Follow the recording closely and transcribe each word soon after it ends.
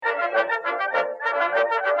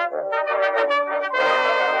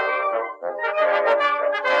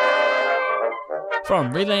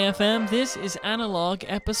From Relay FM, this is Analog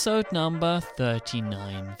episode number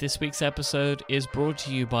 39. This week's episode is brought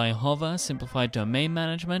to you by Hover, Simplified Domain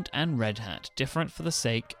Management, and Red Hat, different for the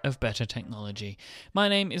sake of better technology. My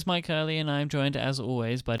name is Mike Hurley, and I am joined, as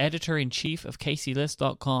always, by Editor-in-Chief of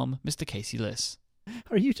CaseyList.com, Mr. Casey Liss.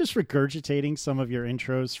 Are you just regurgitating some of your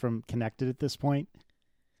intros from Connected at this point?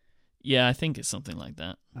 Yeah, I think it's something like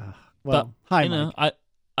that. Hi, Mike.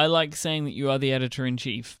 I like saying that you are the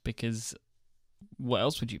Editor-in-Chief, because what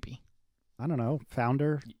else would you be? I don't know.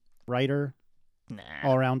 Founder, writer, Nah.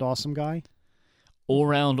 all-around awesome guy?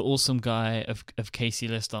 All-round awesome guy of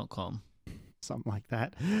CaseyList.com. Something like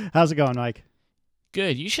that. How's it going, Mike?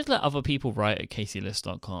 Good. You should let other people write at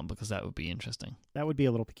CaseyList.com, because that would be interesting. That would be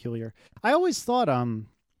a little peculiar. I always thought,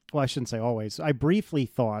 well, I shouldn't say always. I briefly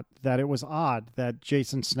thought that it was odd that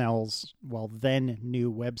Jason Snell's, then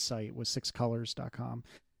new website was sixcolors.com.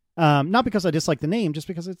 Not because I dislike the name, just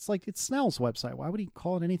because it's Snell's website. Why would he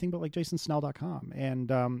call it anything but like jasonsnell.com?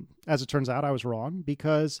 And as it turns out, I was wrong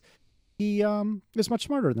because he is much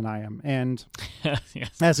smarter than I am. And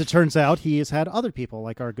Yes. as it turns out, he has had other people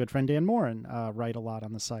like our good friend Dan Morin write a lot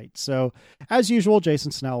on the site. So as usual,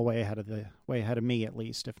 Jason Snell way ahead of me, at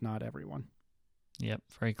least, if not everyone. Yep,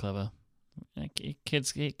 very clever.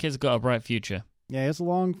 Kid's got a bright future. Yeah, he has a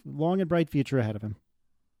long and bright future ahead of him.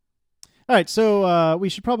 All right, so we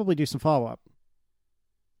should probably do some follow-up.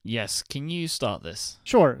 Yes, can you start this?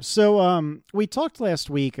 Sure. So we talked last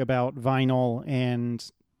week about vinyl, and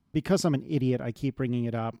because I'm an idiot, I keep bringing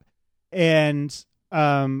it up. And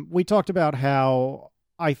we talked about how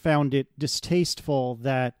I found it distasteful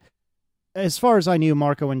that, as far as I knew,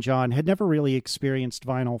 Marco and John had never really experienced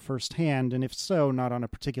vinyl firsthand, and if so, not on a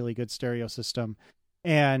particularly good stereo system.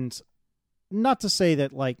 And not to say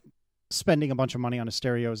that, spending a bunch of money on a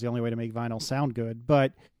stereo is the only way to make vinyl sound good,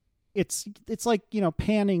 but it's like,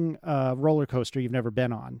 panning a roller coaster you've never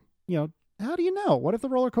been on. How do you know? What if the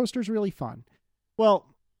roller coaster is really fun?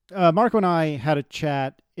 Well, Marco and I had a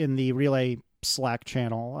chat in the Relay Slack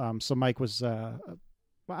channel. So Mike was, I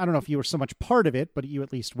don't know if you were so much part of it, but you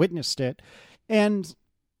at least witnessed it. And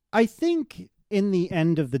I think in the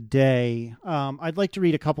end of the day, I'd like to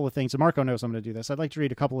read a couple of things. And Marco knows I'm going to do this. I'd like to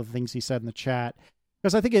read a couple of things he said in the chat,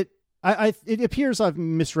 because I think it appears I've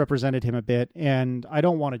misrepresented him a bit, and I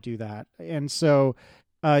don't want to do that. And so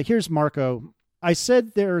here's Marco. I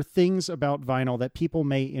said there are things about vinyl that people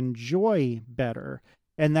may enjoy better,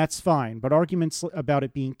 and that's fine, but arguments about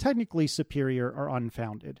it being technically superior are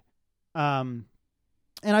unfounded. And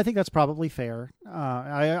I think that's probably fair.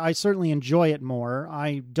 I certainly enjoy it more.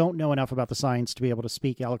 I don't know enough about the science to be able to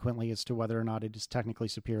speak eloquently as to whether or not it is technically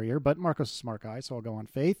superior, but Marco's a smart guy, so I'll go on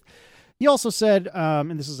faith. He also said,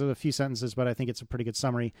 and this is a few sentences, but I think it's a pretty good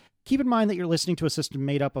summary, keep in mind that you're listening to a system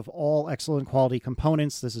made up of all excellent quality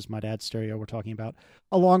components, this is my dad's stereo we're talking about,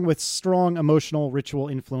 along with strong emotional ritual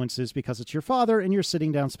influences because it's your father and you're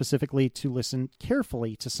sitting down specifically to listen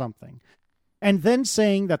carefully to something. And then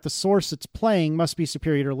saying that the source it's playing must be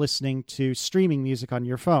superior to listening to streaming music on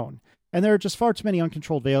your phone. And there are just far too many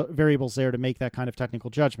uncontrolled variables there to make that kind of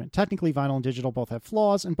technical judgment. Technically, vinyl and digital both have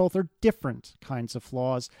flaws, and both are different kinds of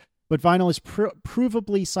flaws. But vinyl is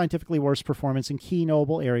provably scientifically worse performance in key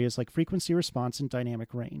knowable areas like frequency response and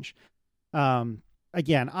dynamic range.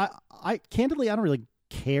 Again, I candidly, I don't really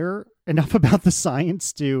care enough about the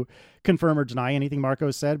science to confirm or deny anything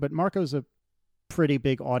Marco said, but Marco's a pretty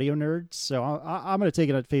big audio nerd, so I'm going to take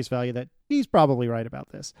it at face value that he's probably right about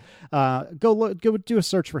this. Go do a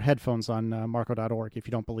search for headphones on marco.org if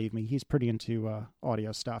you don't believe me. He's pretty into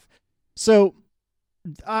audio stuff. So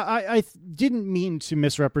I didn't mean to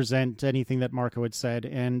misrepresent anything that Marco had said,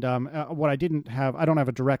 and what I don't have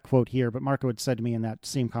a direct quote here, but Marco had said to me in that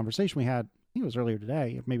same conversation we had, I think it was earlier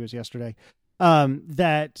today, maybe it was yesterday,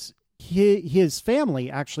 that his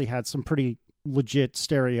family actually had some pretty legit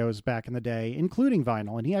stereos back in the day, including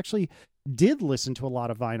vinyl, and he actually did listen to a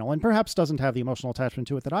lot of vinyl, and perhaps doesn't have the emotional attachment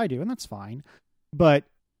to it that I do, and that's fine. But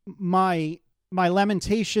my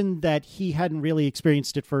lamentation that he hadn't really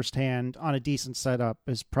experienced it firsthand on a decent setup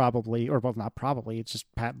is probably, or well, not probably, it's just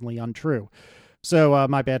patently untrue. So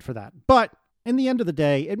my bad for that. But in the end of the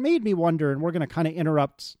day, it made me wonder, and we're going to kind of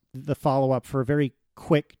interrupt the follow-up for a very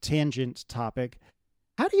quick tangent topic.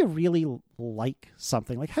 How do you really like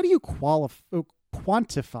something? Like, how do you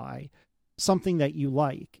quantify something that you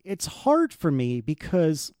like? It's hard for me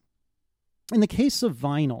because in the case of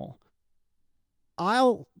vinyl,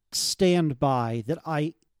 I'll stand by that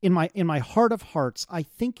in my heart of hearts, I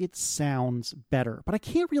think it sounds better, but I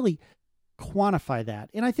can't really quantify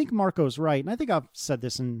that. And I think Marco's right. And I think I've said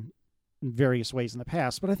this in various ways in the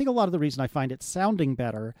past, but I think a lot of the reason I find it sounding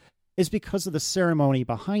better is because of the ceremony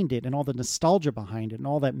behind it and all the nostalgia behind it and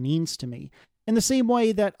all that means to me. In the same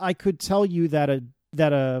way that I could tell you that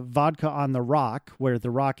a vodka on the rock, where the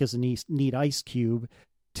rock is a neat ice cube,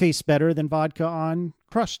 tastes better than vodka on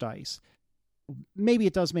crushed ice. Maybe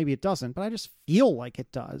it does, maybe it doesn't, but I just feel like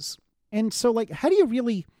it does. And so, like, how do you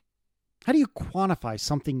quantify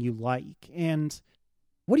something you like? And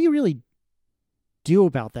what do you really do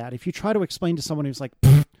about that? If you try to explain to someone who's like,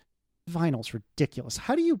 vinyl's ridiculous,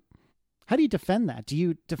 how do you defend that? Do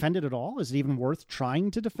you defend it at all? Is it even worth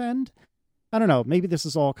trying to defend? I don't know. Maybe this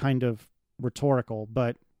is all kind of rhetorical,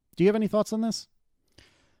 but do you have any thoughts on this?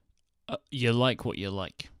 You like what you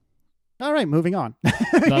like. All right, moving on.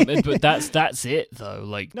 But that's it though.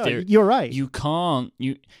 Like, no, you're right. You can't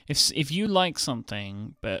if you like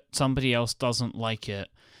something but somebody else doesn't like it,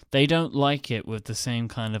 they don't like it with the same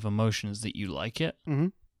kind of emotions that you like it. Mm-hmm.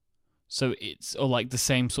 So or like the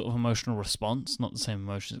same sort of emotional response, not the same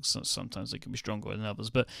emotions. Sometimes they can be stronger than others,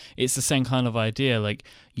 but it's the same kind of idea. Like,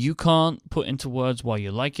 you can't put into words why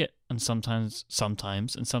you like it, and sometimes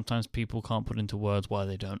people can't put into words why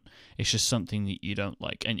they don't. It's just something that you don't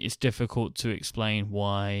like, and it's difficult to explain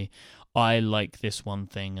why I like this one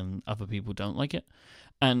thing and other people don't like it.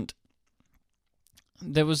 And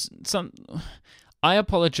there was I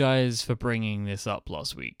apologize for bringing this up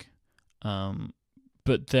last week.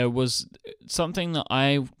 But there was something that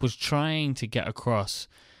I was trying to get across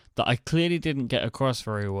that I clearly didn't get across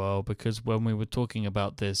very well, because when we were talking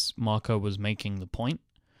about this, Marco was making the point.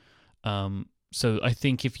 So I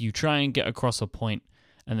think if you try and get across a point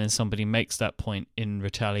and then somebody makes that point in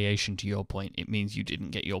retaliation to your point, it means you didn't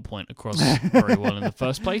get your point across very well in the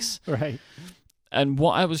first place. Right. And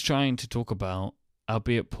what I was trying to talk about,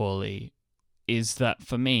 albeit poorly, is that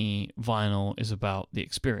for me, vinyl is about the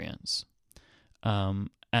experience.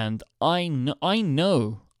 And I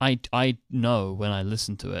know when I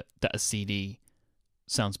listen to it that a CD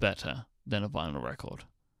sounds better than a vinyl record.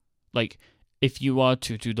 Like, if you are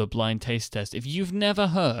to do the blind taste test, if you've never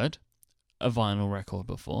heard a vinyl record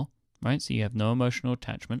before, right? So you have no emotional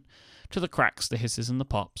attachment to the cracks, the hisses, and the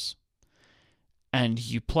pops, and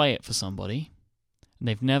you play it for somebody, and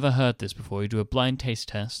they've never heard this before, you do a blind taste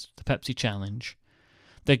test, the Pepsi Challenge,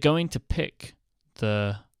 they're going to pick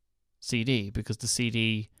the CD because the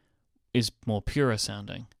CD is more pure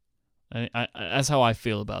sounding. That's how I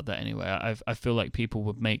feel about that anyway. I feel like people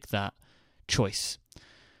would make that choice.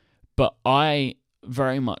 But I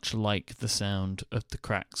very much like the sound of the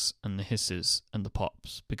cracks and the hisses and the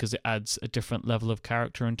pops, because it adds a different level of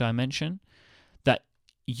character and dimension that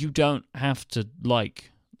you don't have to like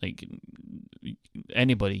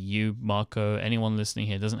anybody, you, Marco, anyone listening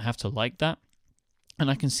here doesn't have to like that. And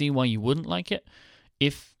I can see why you wouldn't like it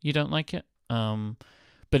if you don't like it.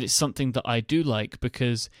 But it's something that I do like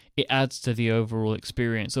because it adds to the overall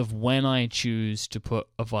experience of when I choose to put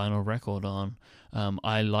a vinyl record on.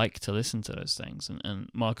 I like to listen to those things. And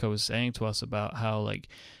Marco was saying to us about how, like,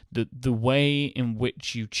 the way in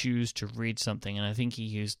which you choose to read something, and I think he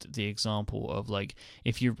used the example of, like,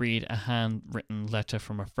 if you read a handwritten letter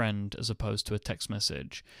from a friend as opposed to a text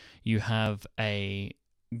message, you have a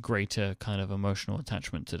greater kind of emotional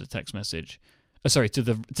attachment to the text message. To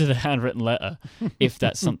the handwritten letter, if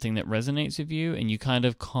that's something that resonates with you, and you kind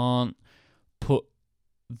of can't put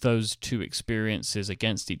those two experiences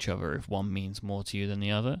against each other if one means more to you than the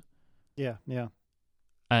other. Yeah.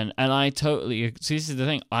 And I totally see. This is the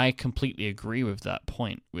thing. I completely agree with that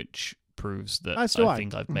point, which proves that I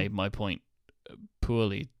think I've made my point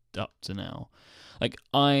poorly up to now. Like,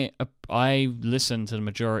 I listen to the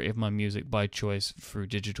majority of my music by choice through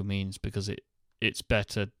digital means because it's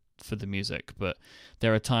better for the music, but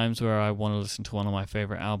there are times where I want to listen to one of my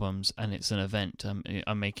favorite albums and it's an event.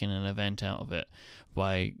 I'm making an event out of it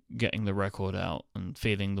by getting the record out and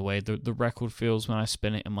feeling the way the record feels when I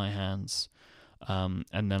spin it in my hands. And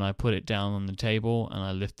then I put it down on the table and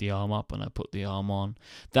I lift the arm up and I put the arm on.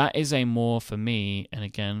 That is a more, for me, and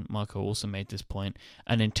again, Marco also made this point,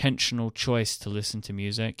 an intentional choice to listen to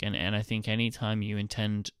music. And I think anytime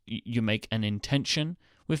you make an intention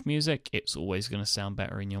with music, it's always going to sound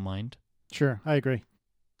better in your mind. Sure, I agree.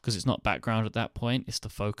 Because it's not background at that point, it's the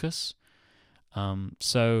focus.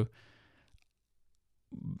 So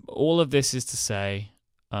all of this is to say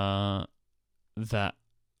that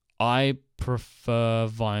I prefer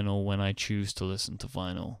vinyl when I choose to listen to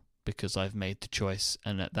vinyl because I've made the choice,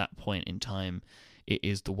 and at that point in time, it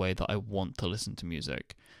is the way that I want to listen to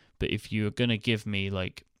music. But if you're going to give me,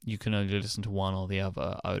 like, you can only listen to one or the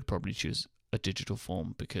other, I would probably choose a digital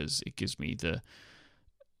form because it gives me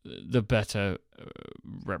the better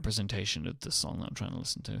representation of the song that I'm trying to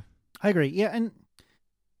listen to. I agree. Yeah, and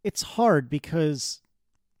it's hard because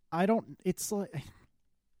I don't. It's like,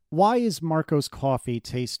 why is Marco's coffee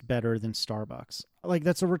taste better than Starbucks? Like,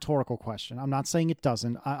 that's a rhetorical question. I'm not saying it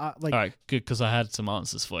doesn't. I like. All right, good, because I had some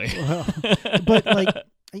answers for you. But like,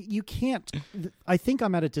 you can't. I think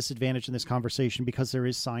I'm at a disadvantage in this conversation because there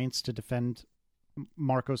is science to defend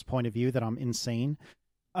Marco's point of view that I'm insane.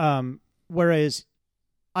 Whereas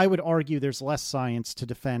I would argue there's less science to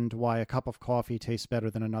defend why a cup of coffee tastes better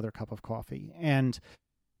than another cup of coffee. And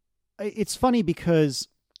it's funny because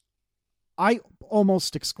I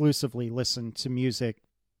almost exclusively listen to music,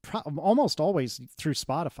 almost always through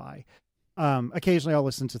Spotify. Occasionally I'll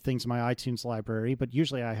listen to things in my iTunes library, but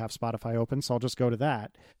usually I have Spotify open, so I'll just go to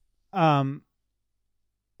that. And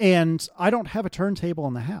I don't have a turntable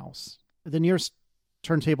in the house. The nearest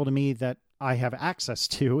turntable to me that I have access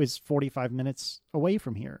to is 45 minutes away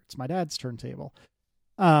from here. It's my dad's turntable.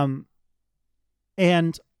 And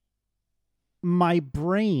my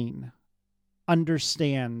brain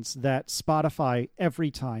understands that Spotify every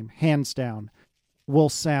time, hands down, will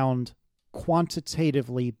sound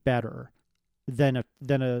quantitatively better than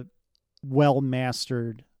a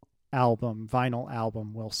well-mastered album, vinyl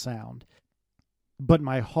album will sound. But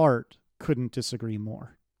my heart couldn't disagree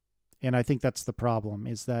more. And I think that's the problem,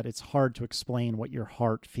 is that it's hard to explain what your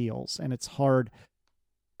heart feels. And it's hard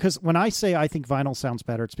because when I say I think vinyl sounds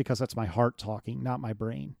better, it's because that's my heart talking, not my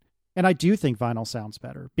brain. And I do think vinyl sounds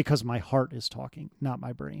better because my heart is talking, not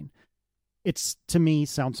my brain. It's, to me,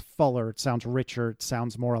 sounds fuller, it sounds richer, it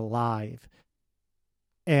sounds more alive.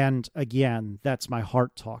 And again, that's my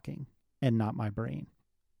heart talking and not my brain.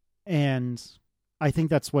 And I think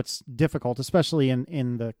that's what's difficult, especially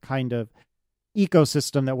in the kind of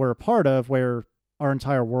ecosystem that we're a part of, where our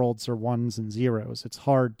entire worlds are ones and zeros. It's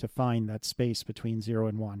hard to find that space between 0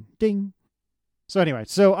 and 1. Ding. So anyway,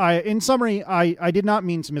 in summary, I did not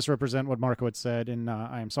mean to misrepresent what Marco had said, and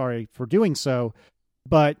I am sorry for doing so.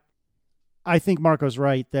 But I think Marco's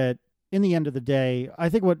right that in the end of the day, I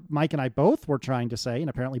think what Mike and I both were trying to say, and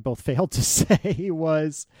apparently both failed to say,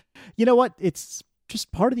 was, you know what? It's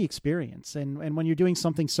just part of the experience. And when you're doing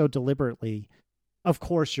something so deliberately, of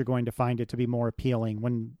course you're going to find it to be more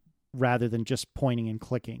appealing rather than just pointing and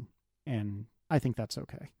clicking. And I think that's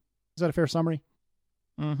okay. Is that a fair summary?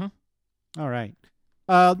 Mm-hmm. All right.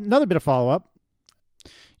 Another bit of follow-up.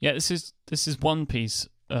 Yeah, this is one piece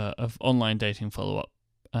of online dating follow-up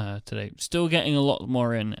today. Still getting a lot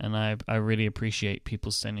more in, and I really appreciate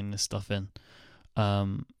people sending this stuff in.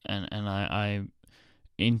 And I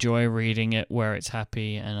enjoy reading it where it's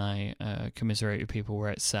happy, and I commiserate with people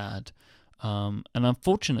where it's sad. And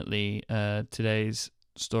unfortunately, today's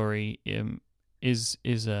story is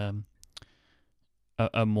a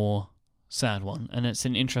more sad one, and it's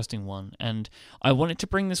an interesting one. And I wanted to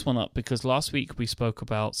bring this one up because last week we spoke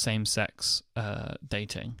about same-sex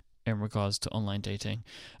dating in regards to online dating,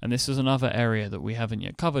 and this is another area that we haven't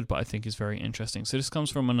yet covered, but I think is very interesting. So this comes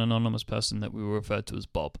from an anonymous person that we will refer to as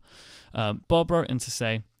Bob. Bob wrote in to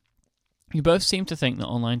say, "You both seem to think that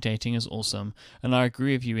online dating is awesome, and I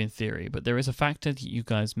agree with you in theory, but there is a factor that you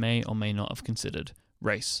guys may or may not have considered: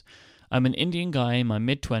 race. I'm an Indian guy in my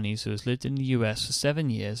mid-20s who has lived in the US for 7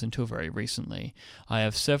 years until very recently. I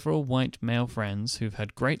have several white male friends who've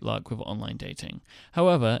had great luck with online dating.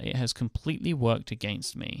 However, it has completely worked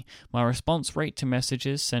against me. My response rate to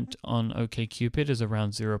messages sent on OkCupid is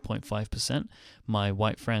around 0.5%. My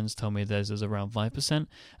white friends tell me theirs is around 5%,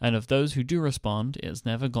 and of those who do respond, it has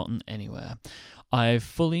never gotten anywhere. I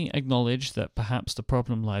fully acknowledge that perhaps the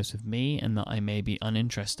problem lies with me and that I may be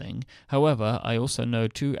uninteresting. However, I also know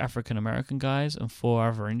 2 African American guys and 4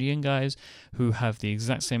 other Indian guys who have the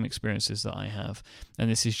exact same experiences that I have.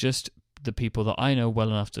 And this is just the people that I know well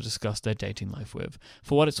enough to discuss their dating life with.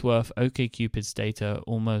 For what it's worth, OkCupid's data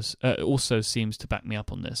also seems to back me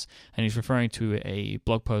up on this. And he's referring to a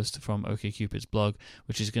blog post from OkCupid's blog,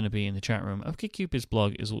 which is going to be in the chat room. OkCupid's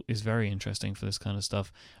blog is very interesting for this kind of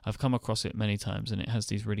stuff. I've come across it many times, and it has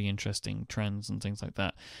these really interesting trends and things like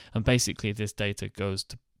that. And basically, this data goes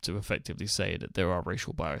to effectively say that there are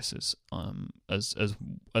racial biases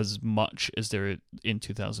as much as there in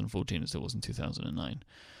 2014 as there was in 2009.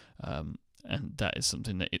 And that is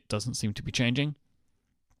something that it doesn't seem to be changing.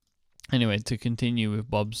 Anyway, to continue with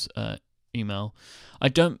Bob's email, I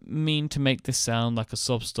don't mean to make this sound like a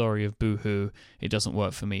sob story of boo-hoo, it doesn't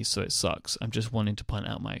work for me, so it sucks. I'm just wanting to point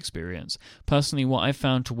out my experience. Personally, what I've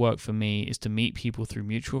found to work for me is to meet people through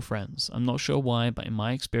mutual friends. I'm not sure why, but in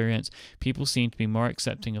my experience, people seem to be more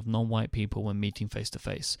accepting of non-white people when meeting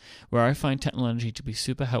face-to-face. Where I find technology to be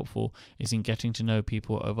super helpful is in getting to know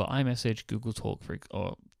people over iMessage, Google Talk,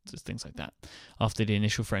 or things like that, after the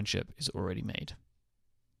initial friendship is already made."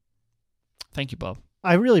 Thank you, Bob.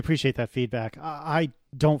 I really appreciate that feedback. I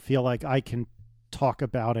don't feel like I can talk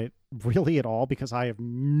about it really at all because I have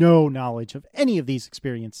no knowledge of any of these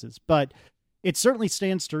experiences. But it certainly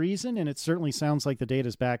stands to reason, and it certainly sounds like the data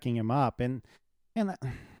is backing him up. And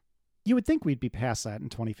you would think we'd be past that in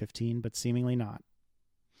 2015, but seemingly not.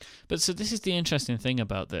 But so this is the interesting thing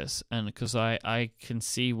about this, and because I can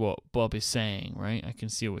see what Bob is saying, right? I can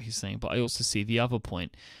see what he's saying, but I also see the other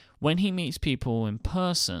point. When he meets people in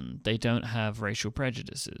person, they don't have racial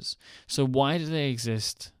prejudices. So why do they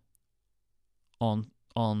exist on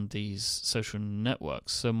these social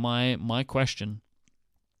networks? So my question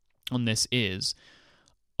on this is,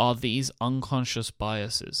 are these unconscious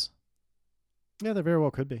biases? Yeah, there very well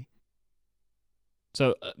could be.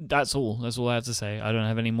 So that's all. That's all I have to say. I don't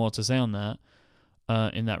have any more to say on that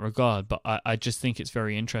in that regard. But I just think it's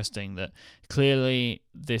very interesting that clearly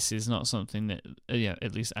this is not something that,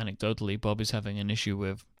 at least anecdotally, Bob is having an issue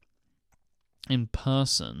with in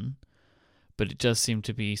person. But it does seem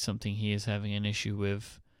to be something he is having an issue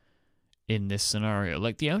with in this scenario.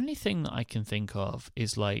 Like, the only thing that I can think of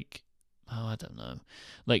is like, I don't know.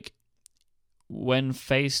 Like, when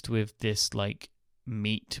faced with this, like,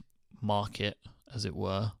 meat market, as it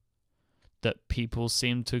were, that people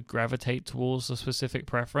seem to gravitate towards a specific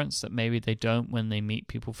preference that maybe they don't when they meet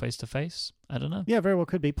people face to face. I don't know. Yeah, very well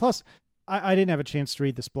could be. Plus, I didn't have a chance to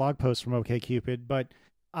read this blog post from OkCupid, but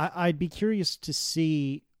I'd be curious to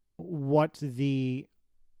see what the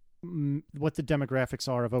demographics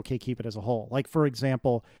are of OkCupid as a whole. Like, for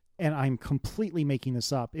example, and I'm completely making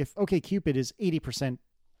this up, if OkCupid is 80%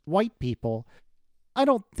 white people, I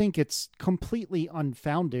don't think it's completely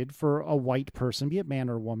unfounded for a white person, be it man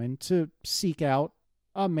or woman, to seek out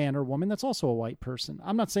a man or woman that's also a white person.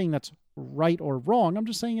 I'm not saying that's right or wrong. I'm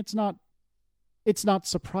just saying it's not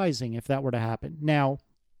surprising if that were to happen. Now,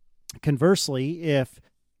 conversely, if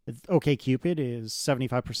OkCupid is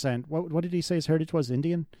 75%, what did he say his heritage was?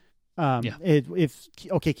 Indian? If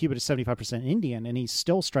OkCupid is 75% Indian and he's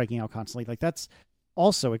still striking out constantly, like, that's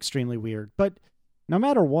also extremely weird. But no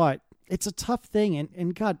matter what, it's a tough thing,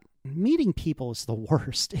 and God, meeting people is the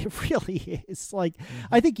worst. It really is. Like,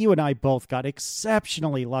 I think you and I both got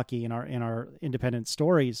exceptionally lucky in our independent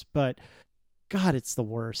stories, but God, it's the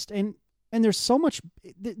worst. And there's so much.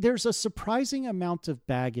 There's a surprising amount of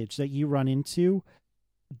baggage that you run into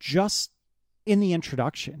just in the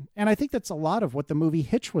introduction, and I think that's a lot of what the movie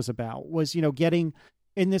Hitch was about. Was getting,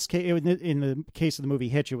 in this case, in the case of the movie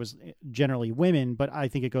Hitch, it was generally women, but I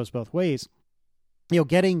think it goes both ways.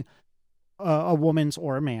 Getting a woman's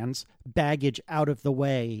or a man's baggage out of the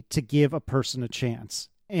way to give a person a chance.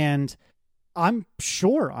 And I'm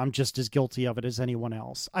sure I'm just as guilty of it as anyone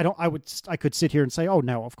else. I could sit here and say, oh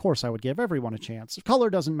no, of course I would give everyone a chance. Color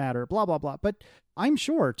doesn't matter, blah, blah, blah. But I'm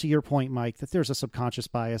sure, to your point, Mike, that there's a subconscious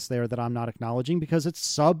bias there that I'm not acknowledging because it's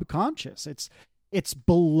subconscious. It's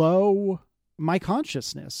below my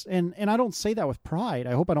consciousness. And I don't say that with pride.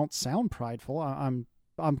 I hope I don't sound prideful. I'm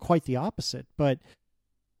quite the opposite, but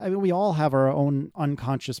I mean, we all have our own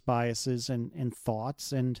unconscious biases and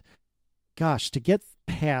thoughts. And gosh, to get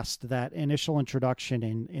past that initial introduction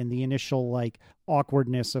and the initial, like,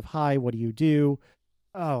 awkwardness of, hi, what do you do?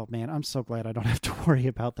 Oh man, I'm so glad I don't have to worry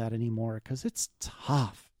about that anymore because it's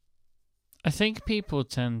tough. I think people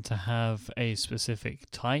tend to have a specific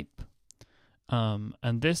type. And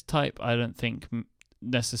this type, I don't think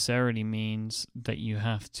necessarily means that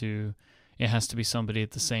it has to be somebody of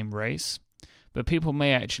the same race. But people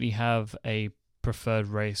may actually have a preferred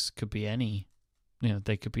race. Could be any,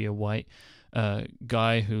 they could be a white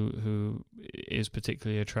guy who is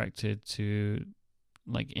particularly attracted to,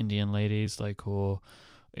 like, Indian ladies, like, or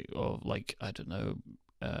like, I don't know,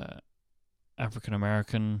 African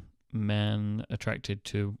American men attracted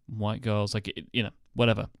to white girls, like,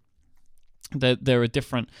 whatever. There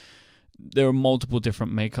are multiple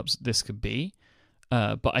different makeups this could be.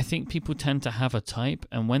 But I think people tend to have a type,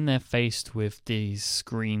 and when they're faced with these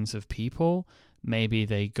screens of people, maybe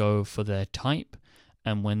they go for their type,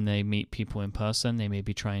 and when they meet people in person, they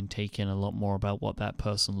maybe try and take in a lot more about what that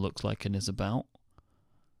person looks like and is about.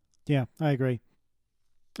 Yeah, I agree.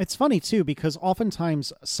 It's funny, too, because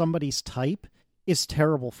oftentimes somebody's type is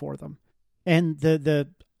terrible for them. And the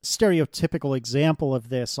stereotypical example of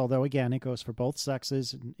this, although again it goes for both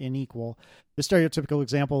sexes and equal, the stereotypical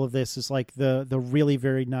example of this is like the really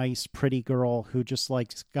very nice pretty girl who just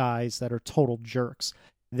likes guys that are total jerks.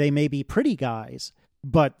 They may be pretty guys,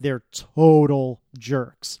 but they're total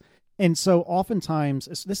jerks. And so oftentimes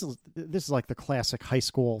this is like the classic high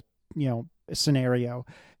school scenario,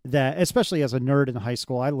 that especially as a nerd in high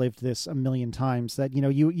school, I lived this a million times, that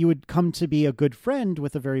you would come to be a good friend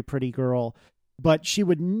with a very pretty girl, but she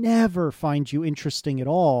would never find you interesting at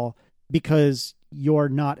all because you're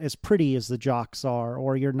not as pretty as the jocks are,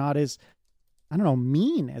 or you're not as, I don't know,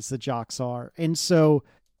 mean as the jocks are. And so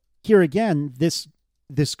here again, this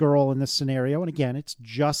girl in this scenario, and again, it's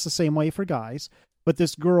just the same way for guys, but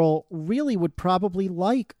this girl really would probably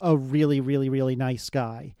like a really, really, really nice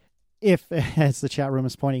guy. If, as the chat room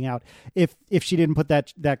is pointing out, if she didn't put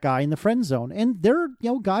that guy in the friend zone. And there,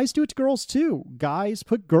 guys do it to girls too. Guys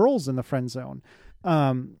put girls in the friend zone.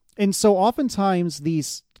 And so oftentimes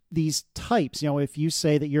these types, if you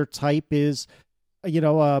say that your type is,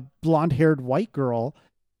 a blonde-haired white girl,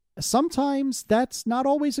 sometimes that's not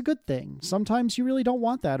always a good thing. Sometimes you really don't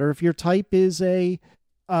want that. Or if your type is a,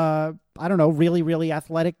 really, really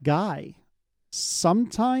athletic guy,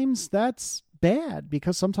 sometimes that's bad,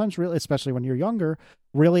 because sometimes, really, especially when you're younger,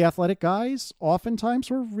 really athletic guys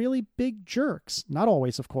oftentimes were really big jerks. Not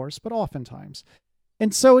always, of course, but oftentimes.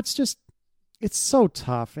 And so it's so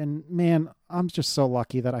tough. And man, I'm just so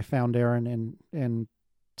lucky that I found Erin and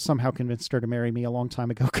somehow convinced her to marry me a long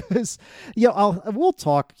time ago. Because we'll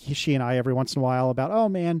talk, she and I, every once in a while about, oh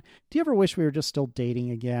man, do you ever wish we were just still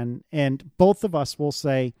dating again? And both of us will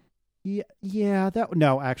say, no,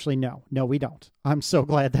 we don't. I'm so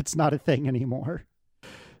glad that's not a thing anymore.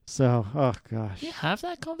 So, oh gosh. You have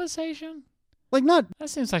that conversation? That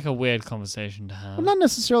seems like a weird conversation to have. Well, not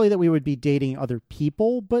necessarily that we would be dating other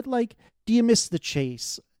people, but do you miss the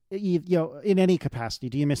chase? In any capacity,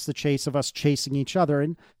 do you miss the chase of us chasing each other?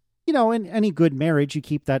 And, in any good marriage, you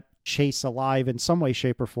keep that chase alive in some way,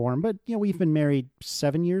 shape, or form. But, we've been married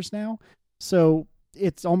 7 years now. So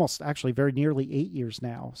it's almost actually very nearly 8 years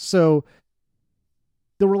now. So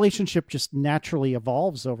the relationship just naturally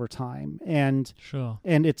evolves over time. And sure.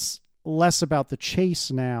 And it's less about the chase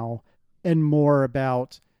now and more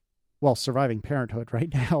about, surviving parenthood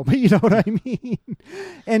right now, but you know what I mean?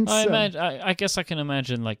 And I guess I can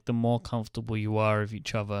imagine, the more comfortable you are with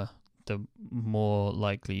each other, the more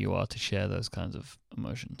likely you are to share those kinds of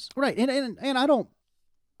emotions. Right. And I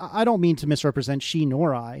don't mean to misrepresent she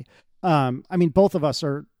nor I. Both of us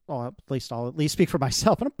are, I'll at least speak for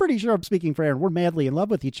myself, and I'm pretty sure I'm speaking for Erin. We're madly in love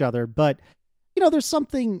with each other, but there's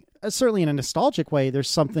something, certainly in a nostalgic way, there's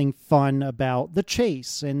something fun about the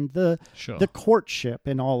chase and the courtship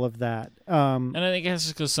and all of that. And I think it's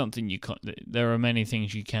because something you can't, there are many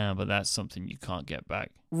things you can, but that's something you can't get back.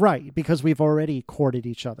 Right, because we've already courted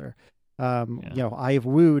each other. I've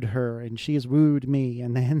wooed her and she's wooed me.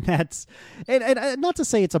 And then that's, and not to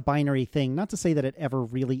say it's a binary thing, not to say that it ever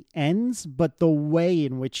really ends, but the way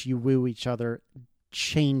in which you woo each other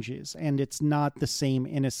changes, and it's not the same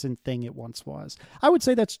innocent thing it once was. I would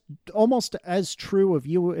say that's almost as true of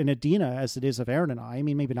you and Adina as it is of Erin and I. I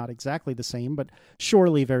mean, maybe not exactly the same, but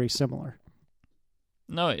surely very similar.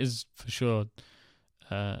 No, it is for sure.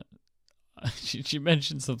 She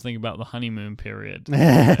mentioned something about the honeymoon period.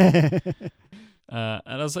 And I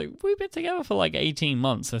was like, we've been together for 18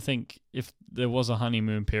 months. I think if there was a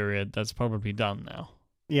honeymoon period, that's probably done now.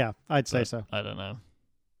 Yeah, I'd say so. I don't know.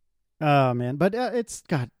 Oh, man. But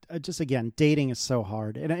just again, dating is so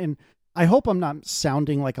hard. And I hope I'm not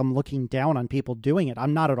sounding like I'm looking down on people doing it.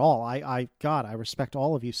 I'm not at all. I respect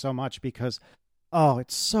all of you so much because,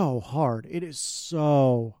 it's so hard. It is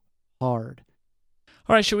so hard.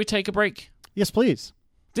 All right, should we take a break? Yes, please.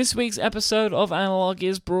 This week's episode of Analog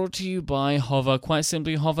is brought to you by Hover. Quite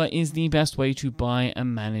simply, Hover is the best way to buy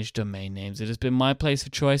and manage domain names. It has been my place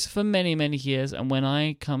of choice for many, many years, and when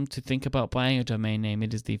I come to think about buying a domain name,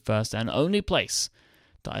 it is the first and only place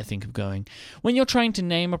that I think of going. When you're trying to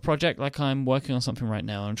name a project, like I'm working on something right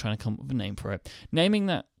now and I'm trying to come up with a name for it, naming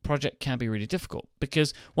that project can be really difficult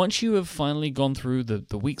because once you have finally gone through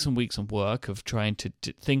the weeks and weeks of work of trying to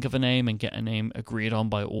think of a name and get a name agreed on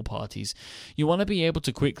by all parties, you want to be able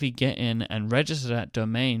to quickly get in and register that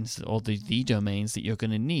domains or the domains that you're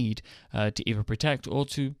going to need to either protect or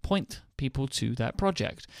to point people to that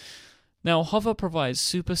project. Now, Hover provides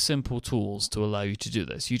super simple tools to allow you to do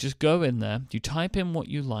this. You just go in there, you type in what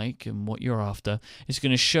you like and what you're after. It's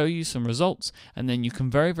going to show you some results, and then you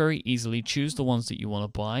can very, very easily choose the ones that you want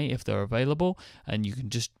to buy if they're available, and you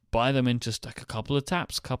can just buy them in just a couple of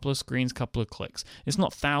taps, couple of screens, couple of clicks. It's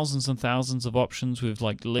not thousands and thousands of options with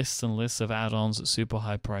lists and lists of add-ons at super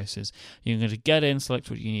high prices. You're going to get in,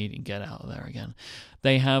 select what you need, and get out of there again.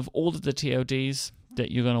 They have all of the TODs that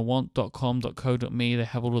you're going to want, .com, .co.me. They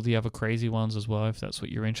have all of the other crazy ones as well, if that's what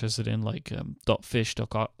you're interested in, like .fish,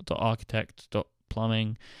 .architect,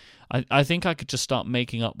 .plumbing. I think I could just start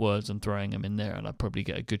making up words and throwing them in there, and I'd probably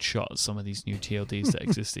get a good shot at some of these new TLDs that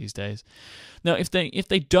exist these days. Now, if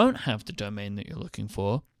they don't have the domain that you're looking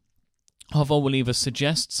for, Hover will either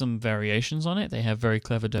suggest some variations on it. They have very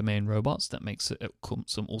clever domain robots that makes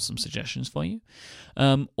some awesome suggestions for you.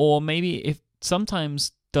 Or maybe if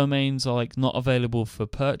sometimes domains are like not available for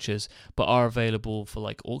purchase, but are available for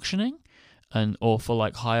like auctioning or for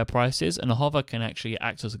like higher prices. And Hover can actually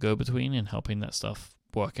act as a go-between in helping that stuff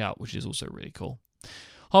work out, which is also really cool.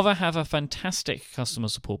 Hover have a fantastic customer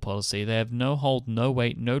support policy. They have no hold, no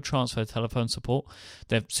wait, no transfer telephone support.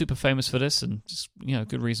 They're super famous for this, and just,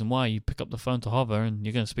 good reason why. You pick up the phone to Hover and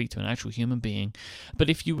you're going to speak to an actual human being. But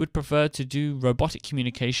if you would prefer to do robotic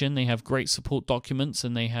communication, they have great support documents,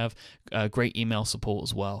 and they have great email support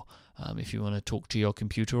as well. If you want to talk to your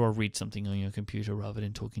computer or read something on your computer rather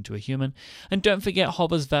than talking to a human. And don't forget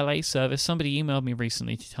Hover's valet service. Somebody emailed me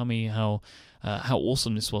recently to tell me how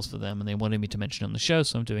awesome this was for them, and they wanted me to mention it on the show,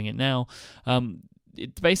 so I'm doing it now.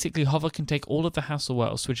 Basically, Hover can take all of the hassle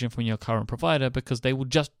out of switching from your current provider because they will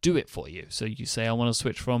just do it for you. So you say, I want to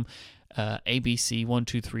switch from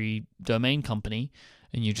ABC123 domain company,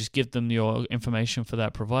 and you just give them your information for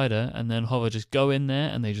that provider, and then Hover just go in there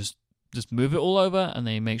and they just move it all over, and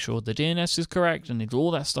they make sure the DNS is correct, and they do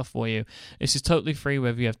all that stuff for you. This is totally free,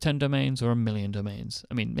 whether you have 10 domains or 1 million domains.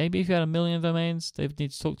 I mean, maybe if you had 1 million domains, they'd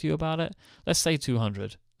need to talk to you about it. Let's say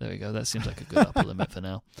 200. There we go. That seems like a good upper limit for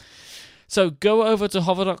now. So go over to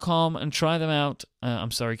hover.com and try them out.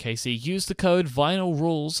 I'm sorry, Casey. Use the code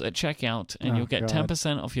VinylRules at checkout, and you'll get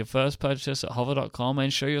 10% off your first purchase at hover.com,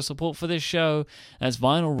 and show your support for this show. That's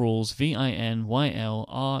VinylRules, VINYLRULES.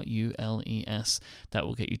 That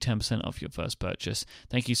will get you 10% off your first purchase.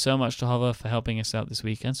 Thank you so much to Hover for helping us out this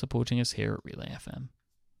week and supporting us here at Relay FM.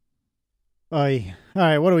 All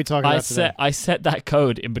right, what are we talking about today? I set that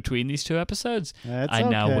code in between these two episodes. I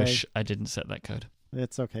now wish I didn't set that code.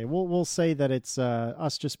 It's okay. We'll say that it's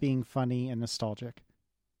us just being funny and nostalgic.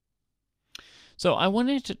 So I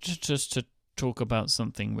wanted to just to talk about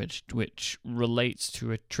something which relates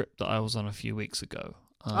to a trip that I was on a few weeks ago.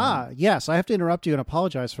 Yes. I have to interrupt you and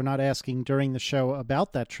apologize for not asking during the show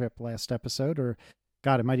about that trip last episode, or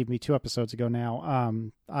God, it might even be 2 episodes ago now.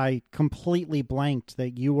 I completely blanked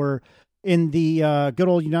that you were in the good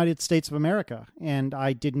old United States of America, and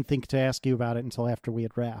I didn't think to ask you about it until after we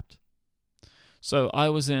had wrapped. So I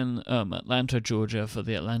was in Atlanta, Georgia for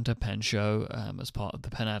the Atlanta Pen Show as part of the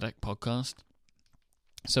Pen Addict podcast.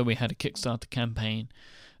 So we had a Kickstarter campaign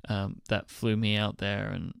that flew me out there,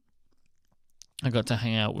 and I got to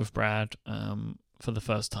hang out with Brad for the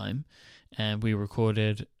first time. And we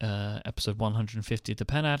recorded episode 150 of the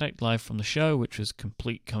Pen Addict live from the show, which was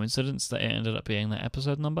complete coincidence that it ended up being that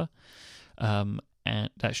episode number. And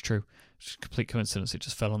that's true. It's complete coincidence. It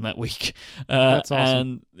just fell on that week. That's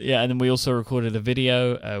awesome. And then we also recorded a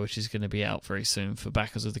video, which is going to be out very soon for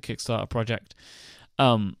backers of the Kickstarter project.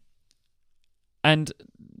 And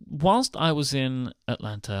whilst I was in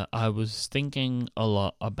Atlanta, I was thinking a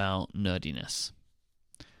lot about nerdiness.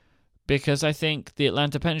 Because I think the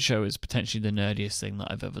Atlanta Pen Show is potentially the nerdiest thing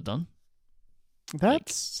that I've ever done.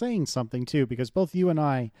 That's saying something, too, because both you and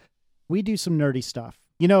I, we do some nerdy stuff.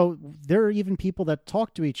 There are even people that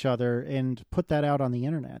talk to each other and put that out on the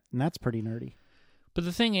internet, and that's pretty nerdy. But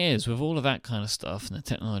the thing is, with all of that kind of stuff and the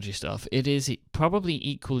technology stuff, it is probably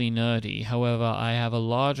equally nerdy. However, I have a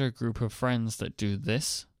larger group of friends that do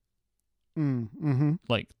this. Mm-hmm.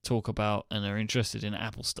 Like, talk about and are interested in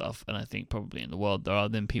Apple stuff, and I think probably in the world there are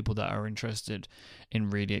then people that are interested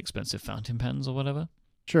in really expensive fountain pens or whatever.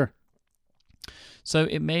 Sure. So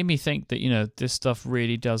it made me think that, this stuff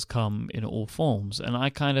really does come in all forms. And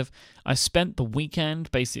I spent the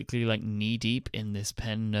weekend basically like knee deep in this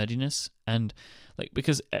pen nerdiness. And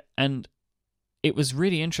it was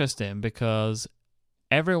really interesting because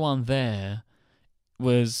everyone there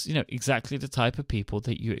was, exactly the type of people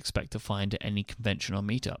that you expect to find at any convention or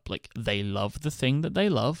meetup. Like, they love the thing that they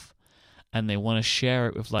love, and they want to share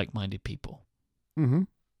it with like-minded people. Mm-hmm.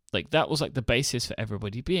 Like, that was like the basis for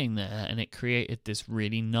everybody being there, and it created this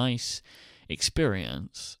really nice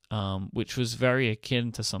experience, which was very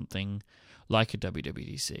akin to something like a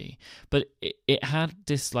WWDC. But it had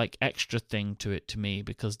this like extra thing to it to me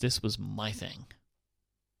because this was my thing.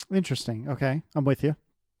 Interesting. Okay, I'm with you.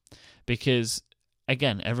 Because,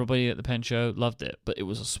 again, everybody at the Pen Show loved it, but it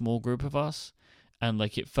was a small group of us, and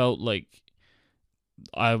like it felt like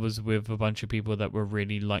I was with a bunch of people that were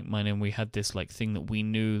really like-minded, and we had this like thing that we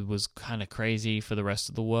knew was kind of crazy for the rest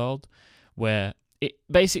of the world, where it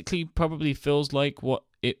basically probably feels like what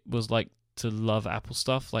it was like to love Apple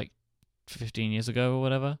stuff like 15 years ago or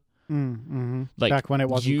whatever. Mm-hmm. Like, back when it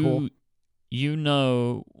wasn't cool. You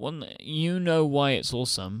know why it's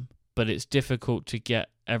awesome, but it's difficult to get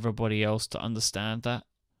everybody else to understand that.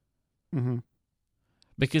 Mm-hmm.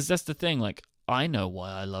 Because that's the thing, like, I know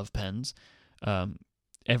why I love pens.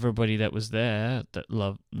 everybody that was there that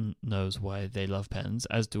knows why they love pens,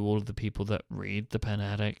 as do all of the people that read The Pen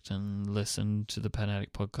Addict and listen to the Pen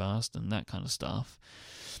Addict podcast and that kind of stuff.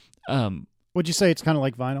 Would you say it's kind of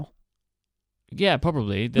like vinyl? Yeah,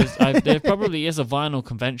 probably. There probably is a vinyl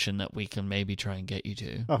convention that we can maybe try and get you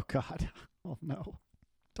to. Oh, God. Oh, no.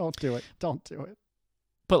 Don't do it. Don't do it.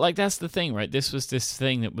 But, like, that's the thing, right? This was this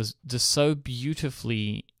thing that was just so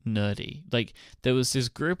beautifully nerdy. Like, there was this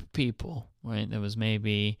group of people, right? There was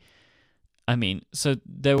maybe... so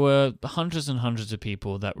there were hundreds and hundreds of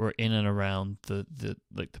people that were in and around the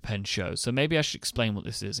pen show. So maybe I should explain what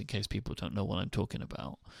this is in case people don't know what I'm talking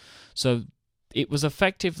about. So it was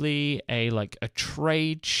effectively a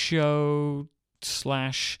trade show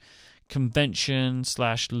 / convention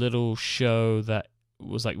 / little show that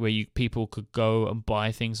was like where people could go and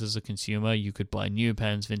buy things as a consumer. You could buy new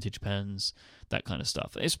pens, vintage pens, that kind of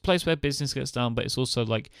stuff. It's a place where business gets done, but it's also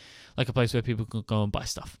like a place where people can go and buy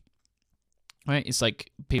stuff. Right? It's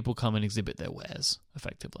like people come and exhibit their wares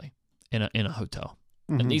effectively in a hotel.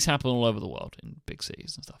 Mm-hmm. And these happen all over the world in big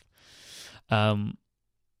cities and stuff.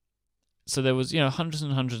 So there was, hundreds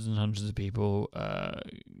and hundreds and hundreds of people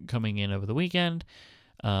coming in over the weekend,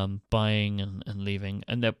 buying and leaving.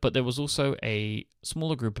 But there was also a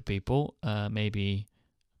smaller group of people, maybe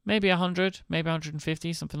 100, maybe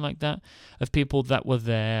 150, something like that, of people that were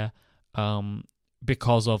there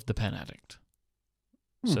because of the Pen Addict.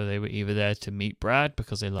 So they were either there to meet Brad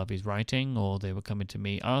because they love his writing, or they were coming to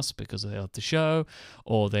meet us because they love the show,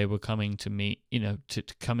 or they were coming to meet,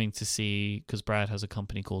 coming to see, because Brad has a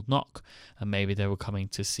company called Knock, and maybe they were coming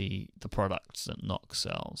to see the products that Knock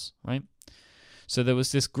sells, right? So there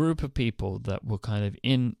was this group of people that were kind of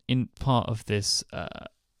in part of this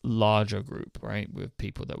larger group, right, with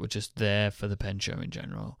people that were just there for the pen show in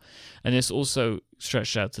general. And this also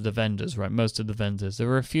stretched out to the vendors, right? Most of the vendors, there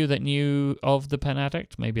were a few that knew of the Pen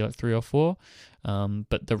Addict, maybe like 3 or 4,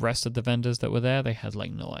 but the rest of the vendors that were there, they had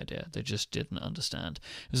no idea. They just didn't understand.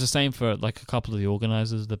 It was the same for a couple of the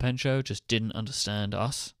organizers of the pen show, just didn't understand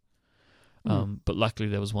us. But luckily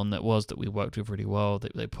there was one that we worked with really well.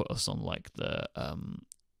 They put us on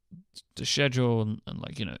the schedule and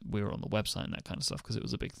we were on the website and that kind of stuff because it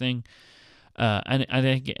was a big thing, and I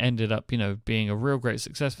think it ended up being a real great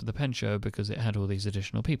success for the pen show because it had all these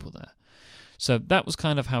additional people there. So that was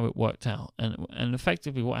kind of how it worked out, and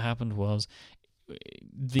effectively what happened was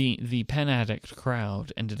the Pen Addict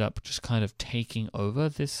crowd ended up just kind of taking over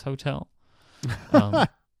this hotel,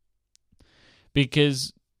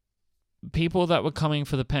 because people that were coming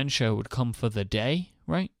for the pen show would come for the day,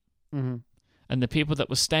 right? Mm-hmm. And the people that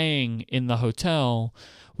were staying in the hotel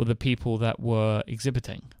were the people that were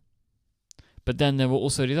exhibiting. But then there were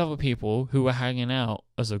also these other people who were hanging out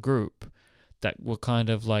as a group that were kind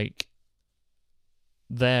of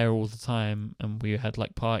there all the time, and we had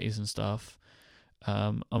parties and stuff.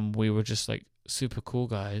 And we were just super cool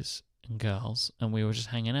guys and girls, and we were just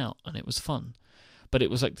hanging out, and it was fun. But it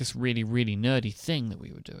was this really, really nerdy thing that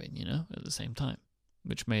we were doing, at the same time,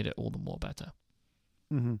 which made it all the more better.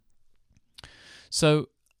 Mm-hmm. So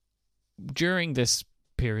during this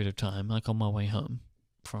period of time, on my way home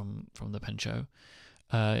from the pen show,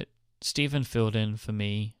 Stephen filled in for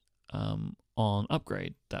me on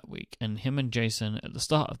Upgrade that week, and him and Jason at the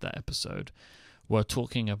start of that episode were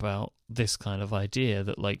talking about this kind of idea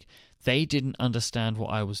that they didn't understand what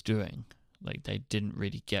I was doing. They didn't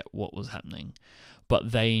really get what was happening,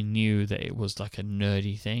 but they knew that it was a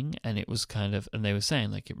nerdy thing, and it was and they were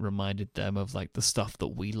saying it reminded them of the stuff that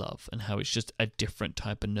we love and how it's just a different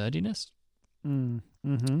type of nerdiness.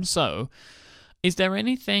 Mm-hmm. So, is there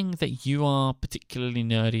anything that you are particularly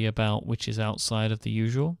nerdy about which is outside of the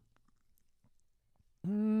usual?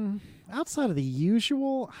 Outside of the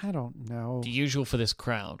usual, I don't know. The usual for this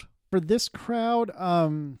crowd. For this crowd,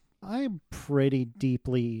 I'm pretty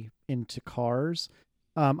deeply into cars.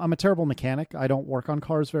 I'm a terrible mechanic. I don't work on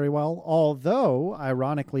cars very well. Although,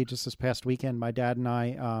 ironically, just this past weekend, my dad and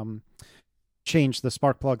I changed the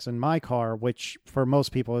spark plugs in my car, which for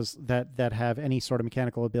most people is that have any sort of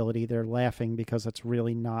mechanical ability, they're laughing because it's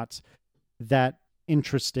really not that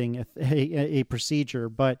interesting a procedure.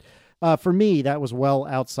 But for me, that was well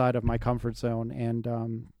outside of my comfort zone,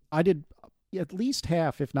 and I did at least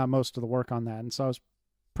half, if not most, of the work on that, and so I was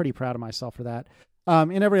pretty proud of myself for that.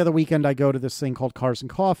 And every other weekend, I go to this thing called Cars and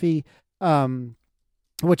Coffee,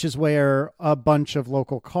 which is where a bunch of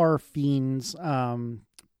local car fiends,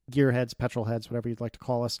 gearheads, petrol heads, whatever you'd like to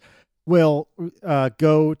call us, will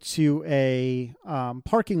go to a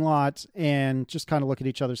parking lot and just kind of look at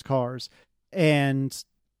each other's cars. And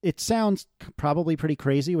it sounds probably pretty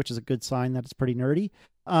crazy, which is a good sign that it's pretty nerdy.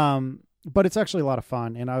 But it's actually a lot of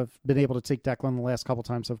fun, and I've been able to take Declan the last couple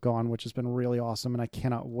times I've gone, which has been really awesome. And I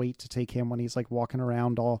cannot wait to take him when he's like walking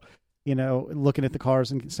around all, looking at the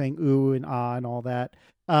cars and saying ooh and ah and all that.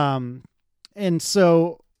 And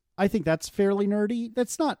so I think that's fairly nerdy.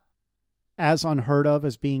 That's not as unheard of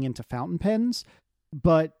as being into fountain pens,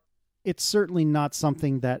 but it's certainly not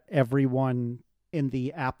something that everyone in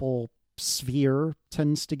the Apple sphere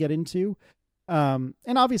tends to get into. And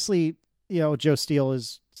obviously, Joe Steele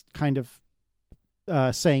is kind of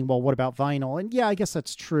saying, well, what about vinyl? And yeah, I guess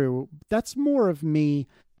that's true. That's more of me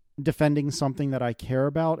defending something that I care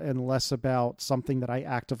about and less about something that I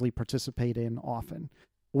actively participate in often.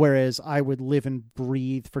 Whereas I would live and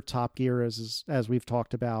breathe for Top Gear, as we've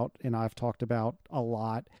talked about, and I've talked about a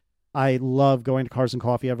lot. I love going to Cars and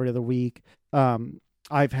Coffee every other week.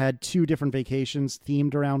 I've had 2 different vacations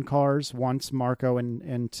themed around cars. Once Marco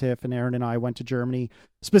and Tiff and Aaron and I went to Germany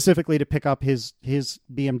specifically to pick up his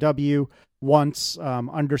BMW. Once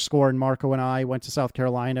Underscore and Marco and I went to South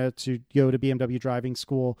Carolina to go to BMW driving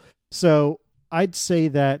school. So I'd say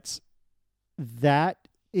that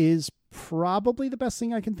is probably the best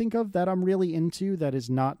thing I can think of that I'm really into that is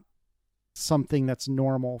not something that's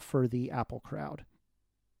normal for the Apple crowd.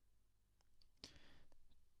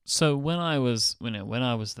 So when I was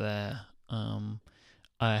there,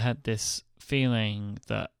 I had this feeling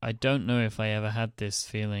that I don't know if I ever had this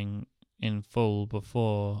feeling in full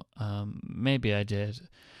before. Maybe I did,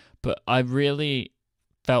 but I really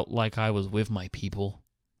felt like I was with my people.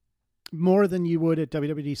 More than you would at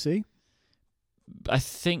WWDC? I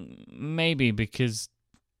think maybe because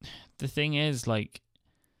the thing is, like,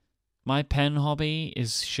 my pen hobby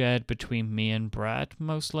is shared between me and Brad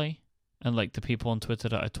mostly. And, like, the people on Twitter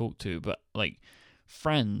that I talk to. But, like,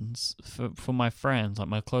 friends, for my friends, like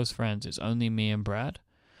my close friends, it's only me and Brad.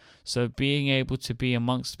 So being able to be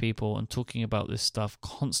amongst people and talking about this stuff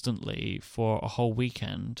constantly for a whole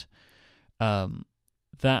weekend,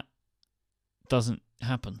 that doesn't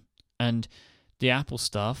happen. And the Apple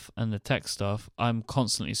stuff and the tech stuff, I'm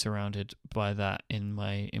constantly surrounded by that in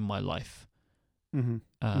my life.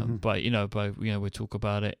 Mm-hmm. But we talk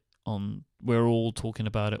about it we're all talking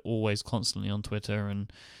about it always constantly on Twitter,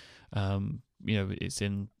 and it's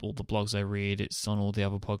in all the blogs I read, it's on all the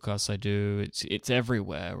other podcasts I do, it's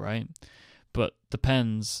everywhere, right? But the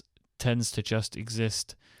pens tends to just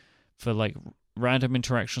exist for like random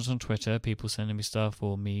interactions on Twitter, people sending me stuff,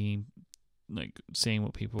 or me like seeing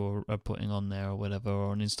what people are putting on there or whatever,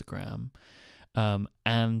 or on Instagram,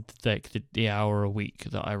 and like the hour a week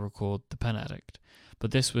that I record the Pen Addict. But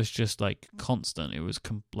this was just like constant. It was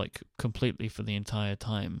completely for the entire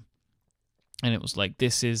time. And it was like,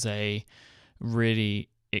 this is a really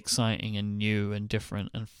exciting and new and different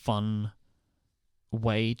and fun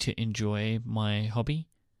way to enjoy my hobby.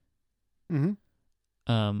 Mm-hmm.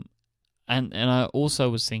 And I also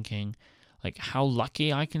was thinking, like, how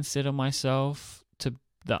lucky I consider myself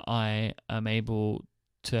that I am able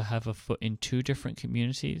to have a foot in 2 different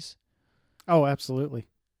communities. Oh, absolutely.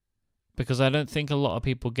 Because I don't think a lot of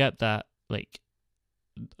people get that. Like,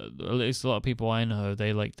 at least a lot of people I know, they're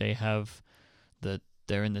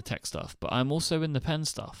in the tech stuff, but I'm also in the pen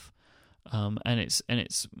stuff. And it's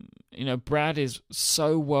Brad is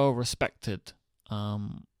so well respected,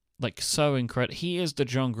 like so incredible. He is the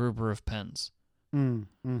John Gruber of pens.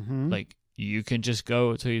 Mm-hmm. Like, you can just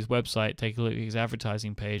go to his website, take a look at his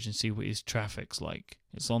advertising page, and see what his traffic's like.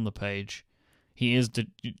 It's on the page.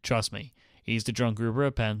 Trust me. He's the John Gruber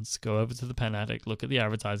of pens. Go over to the Pen Addict, look at the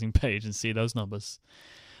advertising page, and see those numbers.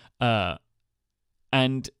 By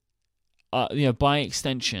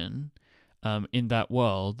extension, in that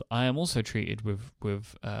world, I am also treated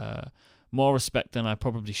with more respect than I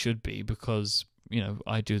probably should be, because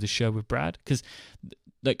I do the show with Brad. Because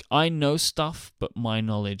like, I know stuff, but my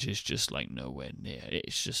knowledge is just like nowhere near.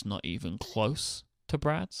 It's just not even close to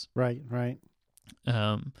Brad's. Right.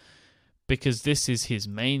 Because this is his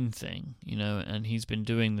main thing, and he's been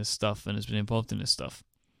doing this stuff and has been involved in this stuff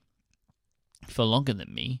for longer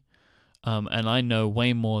than me. And I know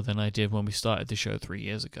way more than I did when we started the show 3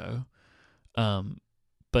 years ago.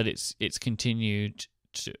 But it's continued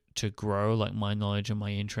to grow, like my knowledge and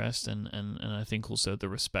my interest, and I think also the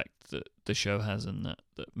respect that the show has, and that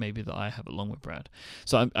maybe that I have along with Brad.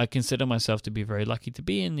 So I consider myself to be very lucky to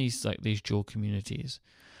be in these dual communities.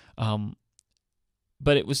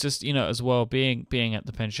 But it was just, as well, being at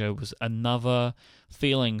the Pen Show was another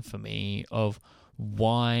feeling for me of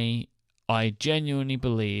why I genuinely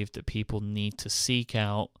believe that people need to seek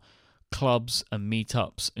out clubs and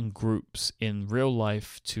meetups and groups in real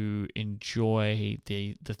life to enjoy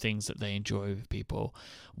the things that they enjoy with people.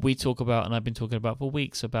 We talk about, and I've been talking about for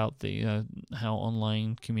weeks, about the how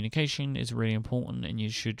online communication is really important, and you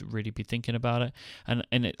should really be thinking about it.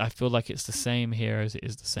 And I feel like it's the same here as it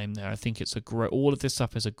is the same there. I think it's all of this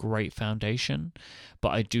stuff is a great foundation, but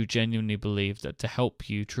I do genuinely believe that to help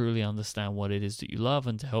you truly understand what it is that you love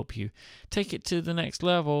and to help you take it to the next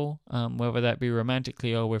level, whether that be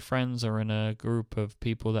romantically or with friends or in a group of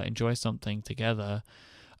people that enjoy something together,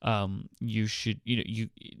 you should,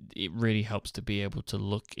 it really helps to be able to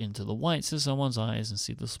look into the whites of someone's eyes and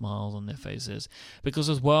see the smiles on their faces. Because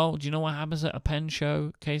as well, do you know what happens at a pen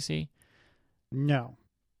show, Casey? No.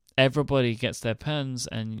 Everybody gets their pens,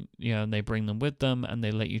 and and they bring them with them, and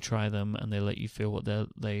they let you try them, and they let you feel what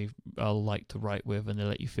they are like to write with, and they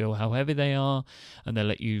let you feel how heavy they are, and they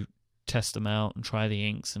let you test them out and try the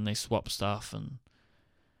inks, and they swap stuff, and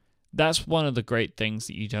that's one of the great things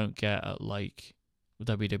that you don't get at like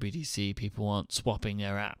WWDC. People aren't swapping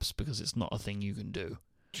their apps because it's not a thing you can do.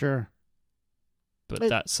 Sure. But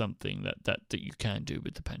that's something that you can do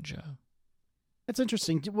with the pen show. It's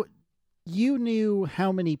interesting. You knew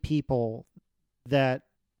how many people that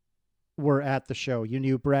were at the show. You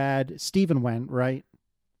knew Brad. Steven went, right?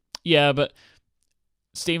 Yeah, but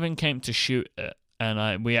Steven came to shoot it,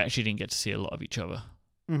 and we actually didn't get to see a lot of each other.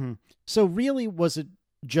 Mm-hmm. So really, was it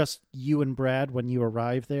just you and Brad when you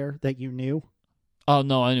arrived there that you knew? Oh,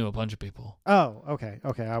 no, I knew a bunch of people. Oh, okay.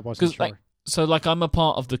 I wasn't sure. I'm a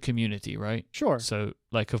part of the community, right? Sure. So,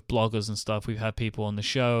 of bloggers and stuff, we've had people on the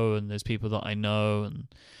show, and there's people that I know, and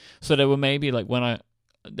so there were maybe,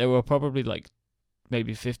 there were probably,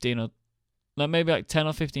 maybe 15 or, maybe 10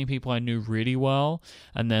 or 15 people I knew really well,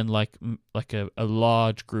 and then, a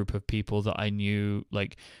large group of people that I knew,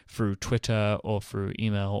 through Twitter or through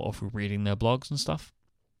email or through reading their blogs and stuff.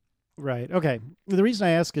 Right. Okay. The reason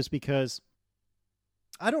I ask is because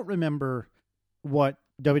I don't remember what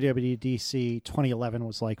WWDC 2011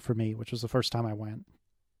 was like for me, which was the first time I went.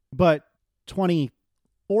 But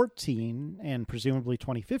 2014 and presumably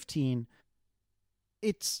 2015,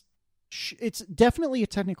 it's definitely a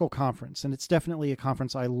technical conference, and it's definitely a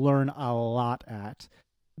conference I learn a lot at.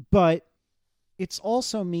 But it's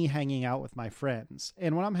also me hanging out with my friends.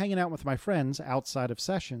 And when I'm hanging out with my friends outside of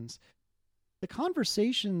sessions, the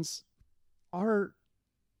conversations are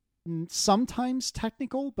sometimes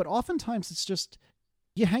technical, but oftentimes it's just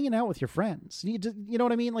you hanging out with your friends. You know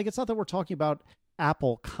what I mean? It's not that we're talking about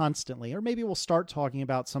Apple constantly, or maybe we'll start talking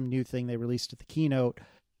about some new thing they released at the keynote,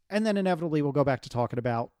 and then inevitably we'll go back to talking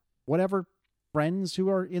about whatever friends who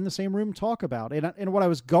are in the same room talk about. And what I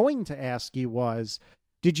was going to ask you was,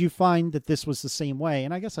 did you find that this was the same way?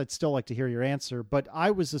 And I guess I'd still like to hear your answer, but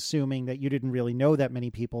I was assuming that you didn't really know that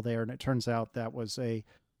many people there, and it turns out that was a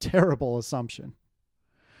terrible assumption.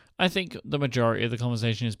 I think the majority of the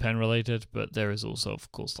conversation is pen related, but there is also,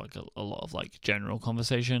 of course, a lot of general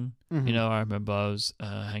conversation. Mm-hmm. I remember I was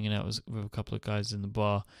hanging out with a couple of guys in the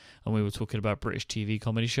bar, and we were talking about British TV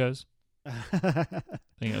comedy shows. I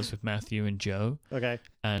think it was with Matthew and Joe. Okay.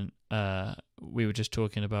 And we were just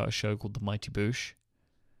talking about a show called The Mighty Boosh.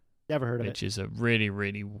 Never heard of it. Which is a really,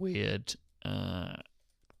 really weird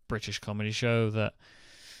British comedy show that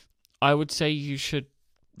I would say you should,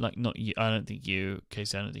 not you, I don't think you,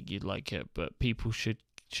 Casey, I don't think you'd like it, but people should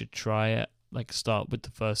try it. Start with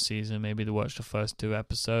the first season, maybe to watch the first 2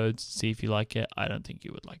 episodes, see if you like it. I don't think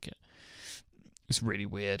you would like it. It's really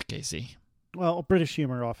weird, Casey. Well, British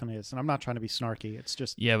humor often is, and I'm not trying to be snarky. It's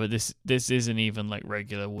just... Yeah, but this isn't even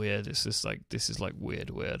regular weird. It's just this is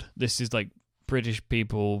weird. This is British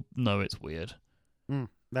people know it's weird.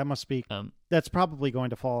 That must be... that's probably going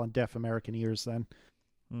to fall on deaf American ears then.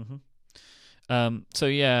 Mm-hmm. So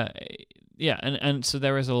yeah, and so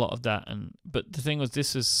there is a lot of that. But the thing was,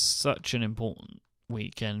 this is such an important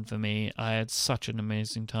weekend for me. I had such an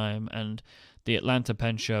amazing time, and the Atlanta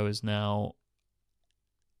Pen Show is now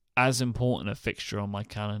as important a fixture on my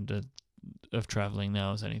calendar of traveling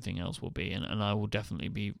now as anything else will be, and I will definitely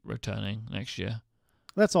be returning next year.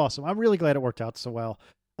 That's awesome. I'm really glad it worked out so well.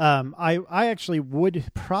 I actually would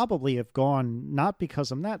probably have gone, not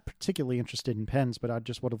because I'm not particularly interested in pens, but I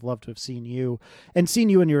just would have loved to have seen you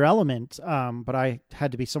in your element. But I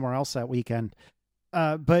had to be somewhere else that weekend.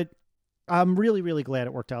 But I'm really, really glad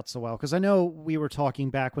it worked out so well, because I know we were talking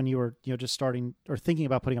back when you were, just starting or thinking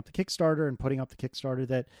about putting up the Kickstarter and putting up the Kickstarter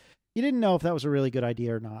that you didn't know if that was a really good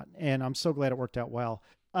idea or not. And I'm so glad it worked out well.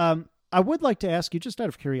 I would like to ask you, just out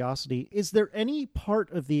of curiosity, is there any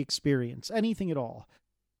part of the experience, anything at all,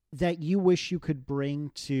 that you wish you could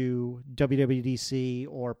bring to WWDC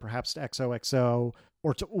or perhaps to XOXO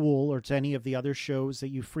or to Ool or to any of the other shows that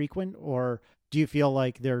you frequent, or do you feel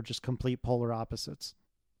like they're just complete polar opposites?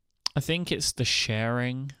 I think it's the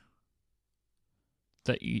sharing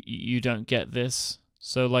that you don't get this.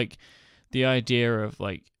 So like the idea of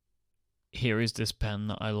like, here is this pen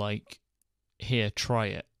that I like, here, try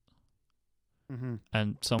it. Mm-hmm.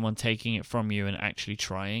 And someone taking it from you and actually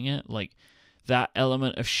trying it, like that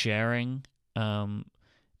element of sharing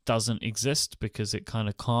doesn't exist because it kind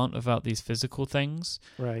of can't without these physical things.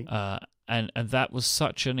 Right. And that was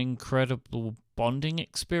such an incredible bonding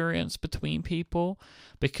experience between people,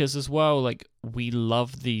 because as well, like, we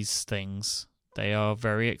love these things. They are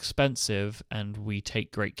very expensive and we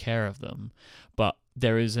take great care of them, but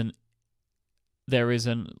there is an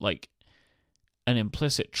like an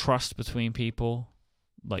implicit trust between people,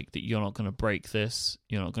 like that you're not going to break this,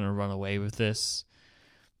 you're not going to run away with this.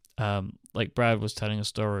 Like Brad was telling a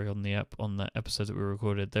story on the episode that we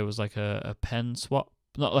recorded. There was like a pen swap,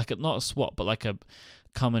 not a swap, but like a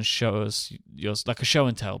come and show us yours, like a show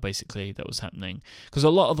and tell basically that was happening. Because a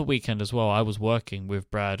lot of the weekend as well, I was working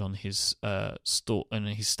with Brad on his store and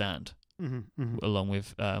his stand. Mm-hmm, mm-hmm. Along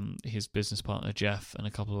with his business partner Jeff and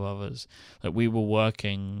a couple of others. Like we were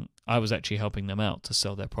working, I was actually helping them out to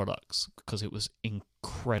sell their products because it was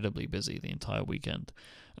incredibly busy the entire weekend.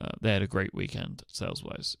 They had a great weekend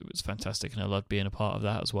sales-wise. It was fantastic, and I loved being a part of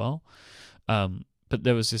that as well. But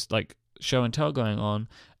there was this like show and tell going on,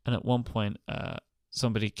 and at one point,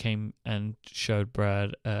 somebody came and showed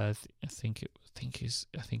Brad. I think it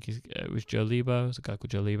was Joe Lebo. It was a guy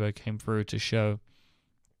called Joe Lebo came through to show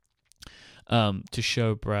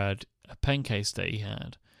Brad a pen case that he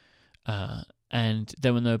had, and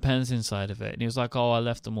there were no pens inside of it, and he was like, "Oh, I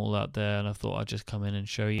left them all out there, and I thought I'd just come in and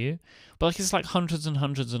show you." But like, it's like hundreds and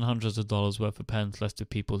hundreds and hundreds of dollars worth of pens left to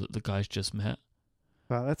people that the guys just met.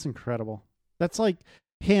 Wow, that's incredible. That's like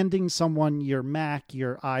handing someone your Mac,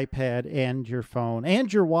 your iPad, and your phone,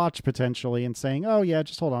 and your watch potentially, and saying, "Oh yeah,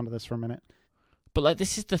 just hold on to this for a minute." But like,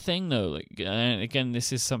 this is the thing though, like, and again,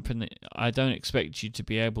 this is something that I don't expect you to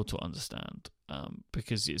be able to understand,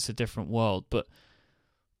 because it's a different world, but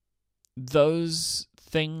those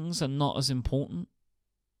things are not as important.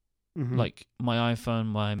 Mm-hmm. Like my iPhone,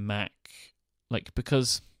 my Mac, like,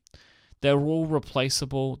 because they're all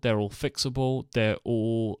replaceable, they're all fixable, they're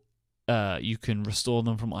all, you can restore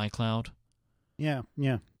them from iCloud. Yeah.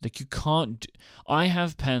 Like you can't, I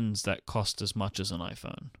have pens that cost as much as an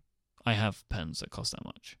iPhone. I have pens that cost that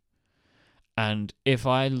much. And if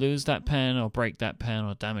I lose that pen or break that pen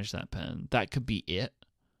or damage that pen, that could be it.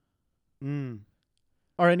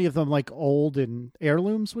 Are any of them like old and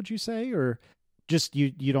heirlooms, would you say? Or just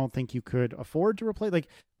you don't think you could afford to replace? Like,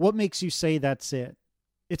 what makes you say that's it?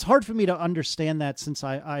 It's hard for me to understand that since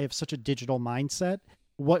I have such a digital mindset.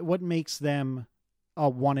 What makes them a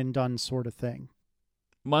one and done sort of thing?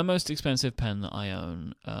 My most expensive pen that I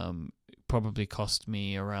own probably cost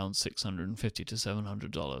me around $650 to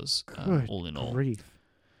 $700 all in all. Grief.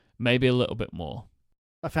 Maybe a little bit more.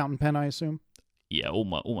 A fountain pen, I assume? Yeah, all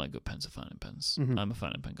my good pens are fountain pens. Mm-hmm. I'm a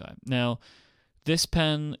fountain pen guy. Now, this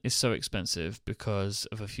pen is so expensive because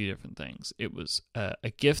of a few different things. It was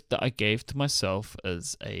a gift that I gave to myself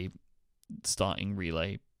as a starting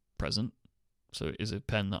relay present. So it is a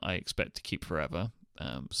pen that I expect to keep forever.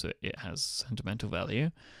 So it has sentimental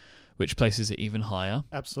value, which places it even higher.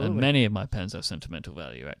 Absolutely. And many of my pens have sentimental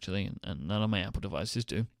value, actually, and none of my Apple devices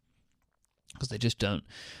do, because they just don't.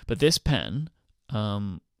 But this pen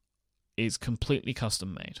is completely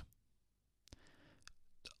custom made.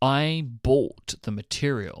 I bought the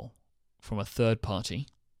material from a third party.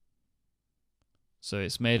 So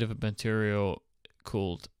it's made of a material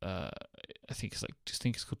called, I think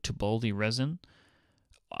it's called Tibaldi resin.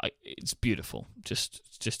 It's beautiful, just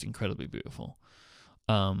incredibly beautiful.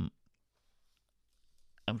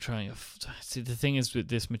 I'm trying to see. The thing is with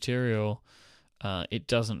this material, it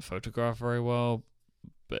doesn't photograph very well,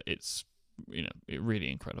 but it's really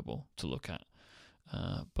incredible to look at.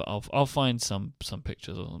 But I'll find some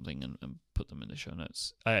pictures or something and put them in the show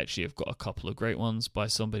notes. I actually have got a couple of great ones by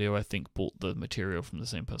somebody who I think bought the material from the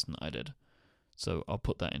same person that I did. So I'll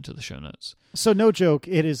put that into the show notes. So no joke,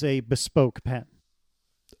 it is a bespoke pen.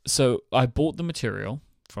 So I bought the material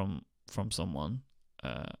from someone.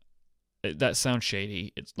 That sounds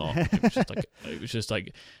shady. It's not. It was just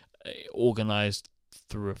like organized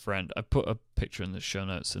through a friend. I put a picture in the show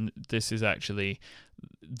notes, and this is actually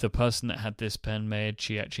the person that had this pen made.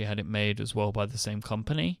 She actually had it made as well by the same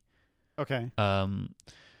company. Okay.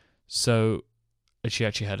 So she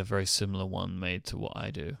actually had a very similar one made to what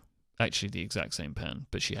I do. Actually, the exact same pen,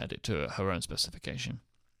 but she had it to her own specification.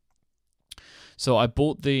 So I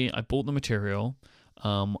bought the material.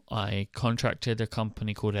 I contracted a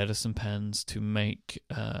company called Edison Pens to make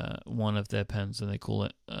one of their pens, and they call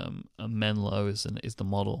it a Menlo is the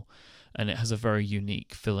model, and it has a very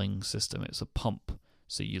unique filling system. It's a pump,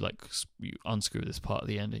 so you unscrew this part at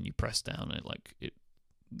the end and you press down, and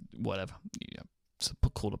it's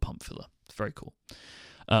called a pump filler. It's very cool.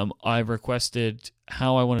 I requested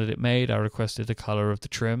how I wanted it made. I requested the color of the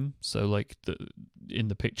trim. So in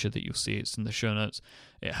the picture that you'll see, it's in the show notes.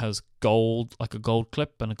 It has gold, like a gold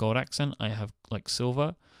clip and a gold accent. I have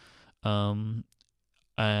silver. And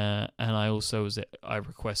I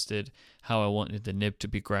requested how I wanted the nib to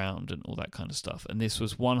be ground and all that kind of stuff. And this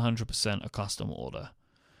was 100% a custom order.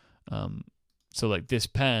 So this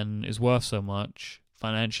pen is worth so much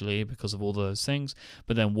financially because of all those things,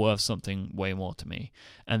 but then worth something way more to me.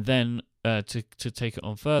 And then to take it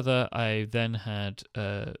on further, I then had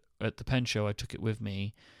at the pen show, I took it with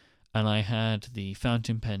me, and I had the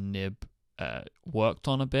fountain pen nib worked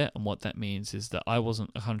on a bit. And what that means is that I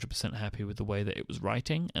wasn't 100% happy with the way that it was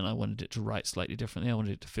writing, and I wanted it to write slightly differently. I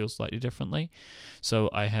wanted it to feel slightly differently. So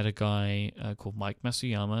I had a guy called Mike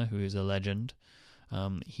Masuyama, who is a legend.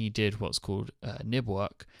 He did what's called nib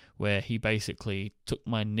work, where he basically took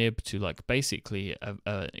my nib to basically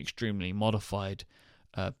an extremely modified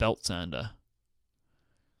belt sander.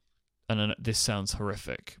 And this sounds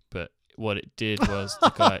horrific, but what it did was the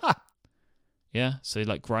guy, yeah, so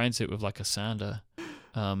he grinds it with a sander,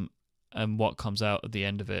 and what comes out at the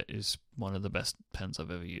end of it is one of the best pens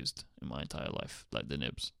I've ever used in my entire life, the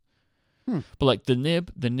nibs. But the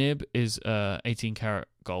nib is 18 karat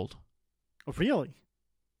gold. Oh, really?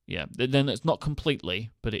 Yeah, then it's not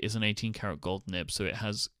completely, but it is an 18 karat gold nib, so it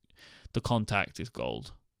has the contact is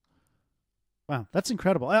gold. Wow, that's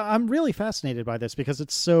incredible. I'm really fascinated by this because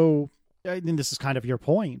it's so, and this is kind of your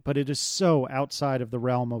point, but it is so outside of the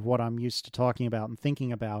realm of what I'm used to talking about and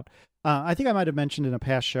thinking about. I think I might have mentioned in a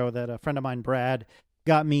past show that a friend of mine, Brad,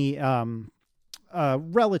 got me a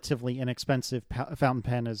relatively inexpensive fountain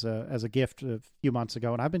pen as a gift a few months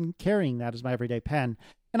ago, and I've been carrying that as my everyday pen.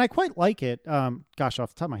 And I quite like it. Gosh,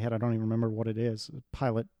 off the top of my head, I don't even remember what it is.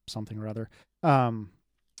 Pilot something or other.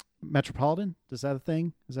 Metropolitan? Is that a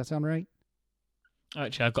thing? Does that sound right?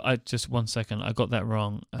 Actually, I just 1 second. I got that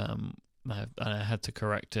wrong. I had to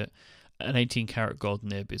correct it. An 18 karat gold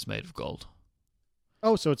nib is made of gold.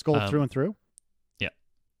 Oh, so it's gold through and through? Yeah.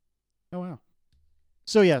 Oh, wow.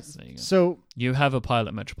 So, yes. So you have a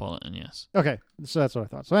Pilot Metropolitan, yes. Okay. So that's what I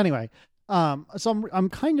thought. So anyway, so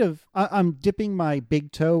I'm dipping my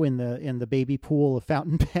big toe in the baby pool of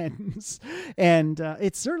fountain pens, and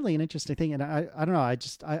it's certainly an interesting thing. And I don't know,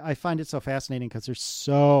 I find it so fascinating because there's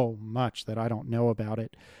so much that I don't know about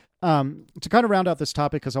it. To kind of round out this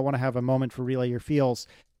topic, because I want to have a moment for Relay Your Feels,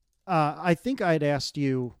 I think I'd asked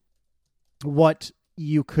you what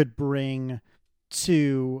you could bring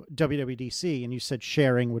to WWDC, and you said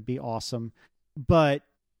sharing would be awesome, but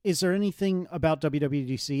is there anything about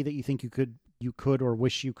WWDC that you think you could or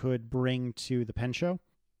wish you could bring to the pen show?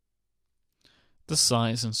 The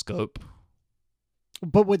size and scope.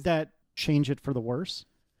 But would that change it for the worse?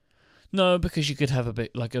 No, because you could have a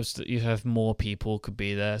bit, you have more people could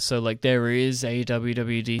be there. So, there is a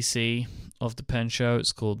WWDC of the pen show.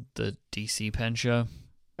 It's called the DC Pen Show.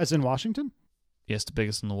 As in Washington? Yes, the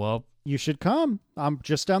biggest in the world. You should come. I'm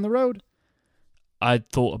just down the road. I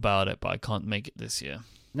thought about it, but I can't make it this year.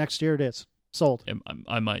 Next year it is. Sold.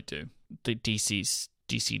 I might do. The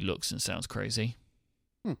DC looks and sounds crazy.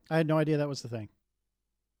 I had no idea that was the thing.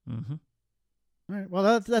 Mm-hmm. All right.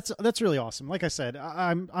 Well, that's really awesome. Like I said,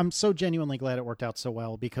 I'm so genuinely glad it worked out so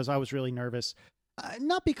well because I was really nervous.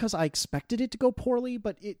 Not because I expected it to go poorly,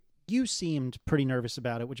 but you seemed pretty nervous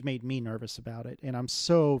about it, which made me nervous about it. And I'm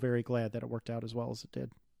so very glad that it worked out as well as it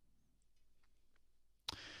did.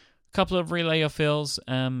 Couple of Relay Your Feels.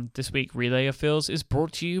 This week, Relay Your Feels is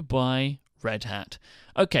brought to you by Red Hat.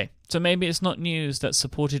 Okay, so maybe it's not news that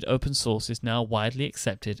supported open source is now widely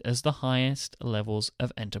accepted as the highest levels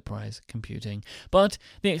of enterprise computing, but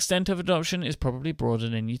the extent of adoption is probably broader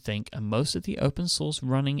than you think, and most of the open source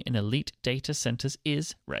running in elite data centers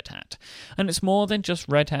is Red Hat. And it's more than just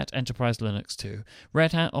Red Hat Enterprise Linux too.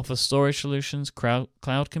 Red Hat offers storage solutions,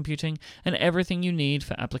 cloud computing, and everything you need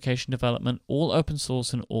for application development, all open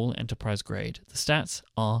source and all enterprise grade. The stats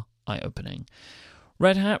are eye-opening.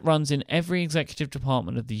 Red Hat runs in every executive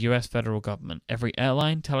department of the US federal government, every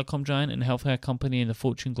airline, telecom giant, and healthcare company in the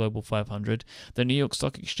Fortune Global 500, the New York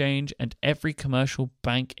Stock Exchange, and every commercial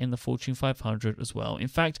bank in the Fortune 500 as well. In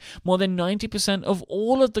fact, more than 90% of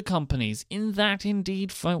all of the companies in that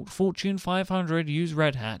indeed Fortune 500 use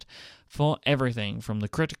Red Hat. for everything from the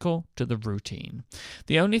critical to the routine.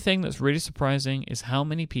 The only thing that's really surprising is how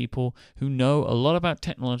many people who know a lot about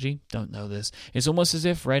technology don't know this. It's almost as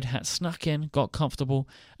if Red Hat snuck in, got comfortable,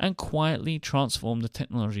 and quietly transformed the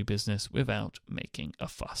technology business without making a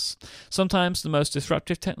fuss. Sometimes the most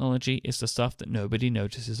disruptive technology is the stuff that nobody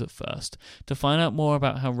notices at first. To find out more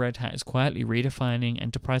about how Red Hat is quietly redefining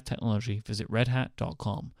enterprise technology, visit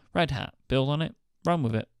redhat.com. Red Hat, build on it, run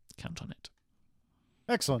with it, count on it.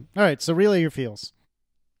 Excellent. All right, so relay your feels.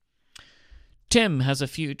 Tim has a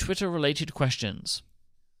few Twitter-related questions.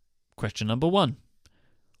 Question number 1.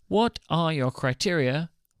 What are your criteria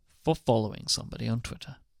for following somebody on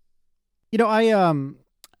Twitter? You know,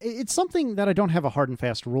 it's something that I don't have a hard and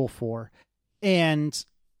fast rule for. And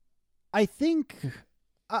I think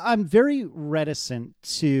I'm very reticent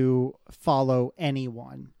to follow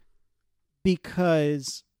anyone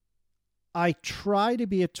because I try to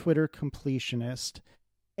be a Twitter completionist,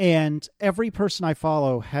 and every person I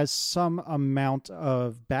follow has some amount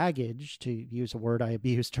of baggage, to use a word I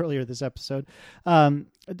abused earlier this episode,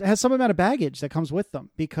 has some amount of baggage that comes with them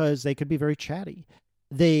because they could be very chatty.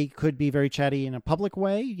 They could be very chatty in a public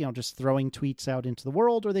way, you know, just throwing tweets out into the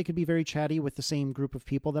world, or they could be very chatty with the same group of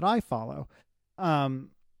people that I follow.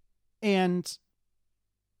 And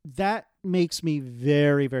that makes me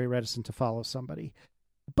very, very reticent to follow somebody.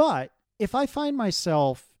 But if I find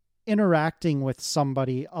myself interacting with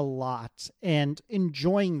somebody a lot and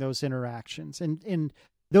enjoying those interactions, and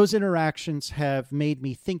those interactions have made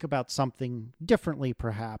me think about something differently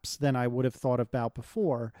perhaps than I would have thought about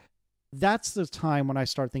before, that's the time when I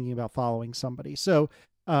start thinking about following somebody. So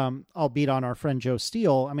I'll beat on our friend Joe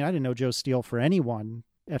Steele. I mean, I didn't know Joe Steele for anyone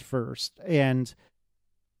at first, and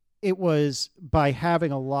it was by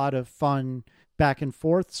having a lot of fun back and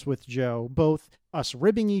forths with Joe, both us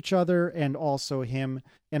ribbing each other and also him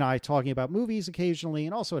and I talking about movies occasionally.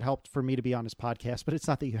 And also it helped for me to be on his podcast, but it's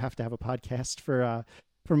not that you have to have a podcast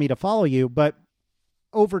for me to follow you. But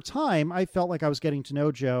over time, I felt like I was getting to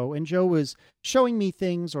know Joe, and Joe was showing me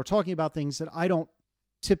things or talking about things that I don't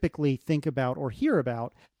typically think about or hear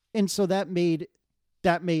about. And so that made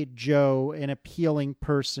Joe an appealing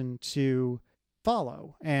person to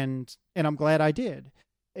follow. And I'm glad I did.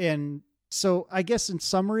 And so I guess in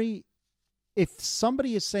summary, if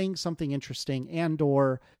somebody is saying something interesting and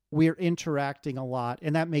or we're interacting a lot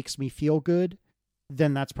and that makes me feel good,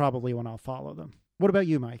 then that's probably when I'll follow them. What about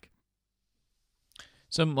you, Mike?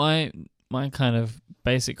 So my kind of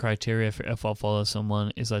basic criteria for if I'll follow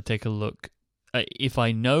someone is I take a look. If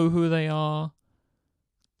I know who they are,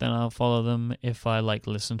 then I'll follow them. If I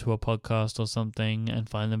listen to a podcast or something and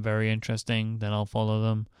find them very interesting, then I'll follow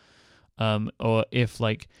them. Or if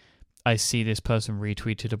I see this person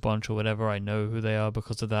retweeted a bunch or whatever, I know who they are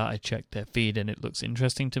because of that. I check their feed and it looks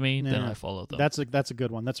interesting to me, then I follow them. That's a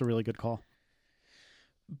good one. That's a really good call.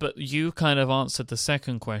 But you kind of answered the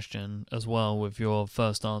second question as well with your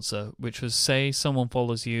first answer, which was, say someone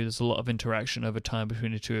follows you, there's a lot of interaction over time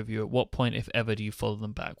between the two of you. At what point, if ever, do you follow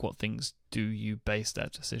them back? What things do you base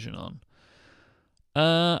that decision on?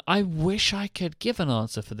 I wish I could give an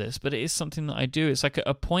answer for this, but it is something that I do. It's like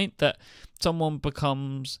a point that someone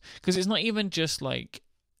becomes, because it's not even just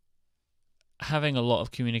having a lot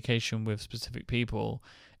of communication with specific people.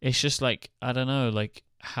 It's just I don't know,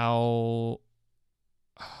 how...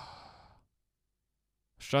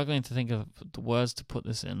 Struggling to think of the words to put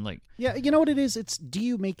this in. Yeah, you know what it is? It's, do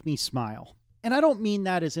you make me smile? And I don't mean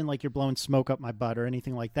that as in you're blowing smoke up my butt or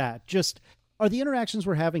anything like that. Just, are the interactions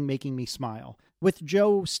we're having making me smile? With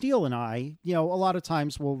Joe Steele and I, a lot of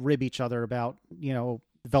times we'll rib each other about,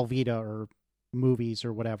 Velveeta or movies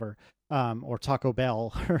or whatever, or Taco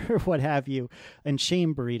Bell or what have you, and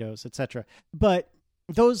shame burritos, etc. But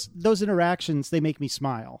those interactions, they make me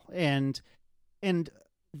smile. And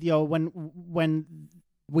when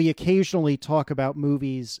we occasionally talk about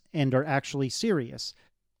movies and are actually serious,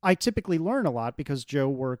 I typically learn a lot because Joe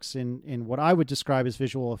works in what I would describe as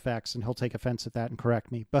visual effects, and he'll take offense at that and correct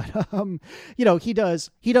me. But, he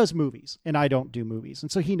does movies and I don't do movies. And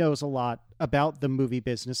so he knows a lot about the movie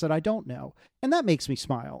business that I don't know. And that makes me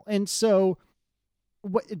smile. And so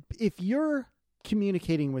if you're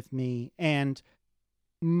communicating with me and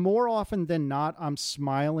more often than not, I'm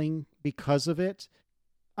smiling because of it,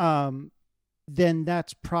 then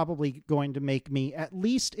that's probably going to make me at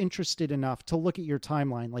least interested enough to look at your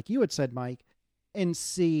timeline, like you had said, Mike, and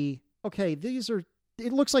see, okay,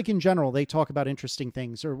 it looks like in general, they talk about interesting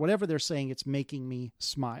things or whatever they're saying, it's making me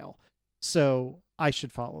smile. So I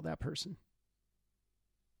should follow that person.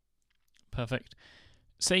 Perfect.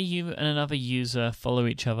 Say you and another user follow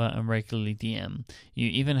each other and regularly DM. You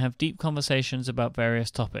even have deep conversations about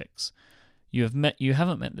various topics. You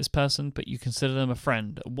haven't met this person, but you consider them a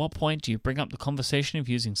friend. At what point do you bring up the conversation of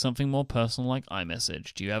using something more personal like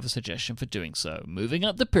iMessage? Do you have a suggestion for doing so? Moving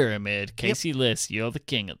up the pyramid. Casey Liss, you're the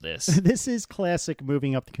king at this. This is classic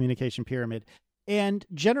moving up the communication pyramid. And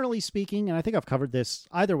generally speaking, and I think I've covered this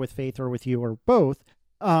either with Faith or with you or both,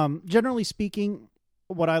 generally speaking,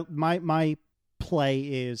 my play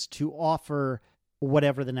is to offer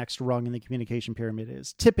whatever the next rung in the communication pyramid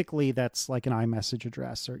is. Typically, that's like an iMessage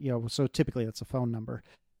address, or so typically that's a phone number.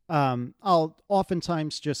 I'll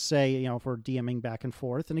oftentimes just say, if we're DMing back and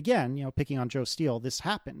forth, and again, picking on Joe Steele, this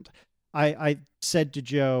happened. I said to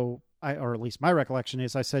Joe, or at least my recollection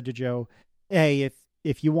is, I said to Joe, hey,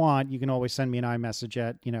 if you want, you can always send me an iMessage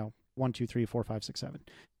at 1234567,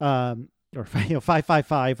 or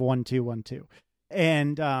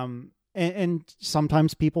 5551212, and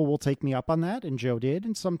sometimes people will take me up on that, and Joe did,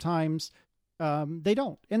 and sometimes they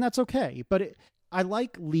don't, and that's okay. But I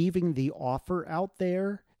like leaving the offer out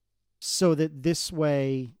there so that this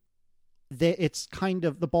way it's kind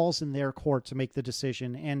of the ball's in their court to make the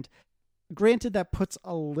decision. And granted, that puts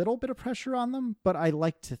a little bit of pressure on them, but I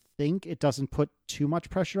like to think it doesn't put too much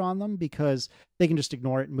pressure on them because they can just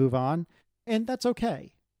ignore it and move on, and that's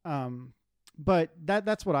okay. But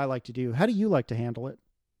that's what I like to do. How do you like to handle it?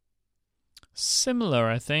 Similar,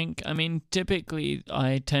 I think. I mean, typically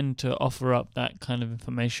I tend to offer up that kind of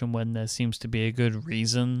information when there seems to be a good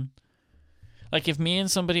reason. Like if me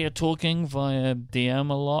and somebody are talking via DM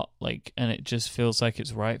a lot, and it just feels like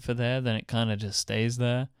it's right for there, then it kind of just stays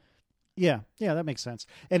there. Yeah, that makes sense.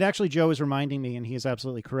 And actually, Joe is reminding me, and he is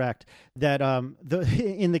absolutely correct, that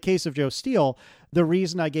in the case of Joe Steele, the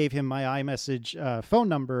reason I gave him my iMessage phone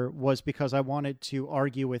number was because I wanted to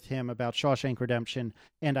argue with him about Shawshank Redemption,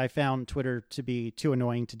 and I found Twitter to be too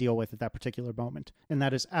annoying to deal with at that particular moment. And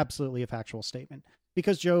that is absolutely a factual statement.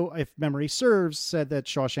 Because Joe, if memory serves, said that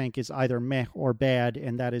Shawshank is either meh or bad,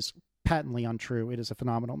 and that is patently untrue. It is a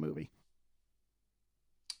phenomenal movie.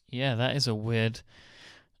 Yeah, that is a weird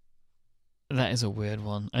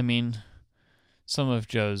one. I mean, some of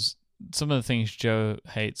the things Joe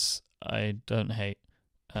hates, I don't hate.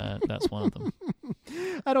 That's one of them.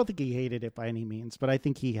 I don't think he hated it by any means, but I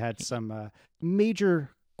think he had some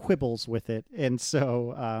major quibbles with it, and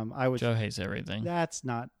so Joe hates everything. That's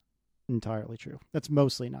not entirely true. That's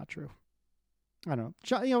mostly not true. I don't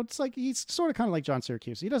know. It's like he's sort of kind of like John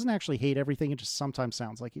Syracuse. He doesn't actually hate everything. It just sometimes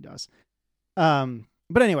sounds like he does.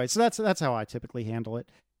 But anyway, so that's how I typically handle it.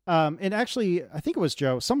 And actually, I think it was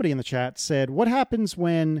Joe. Somebody in the chat said, what happens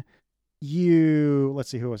when let's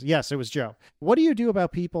see who it was. Yes, it was Joe. What do you do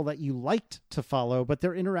about people that you liked to follow, but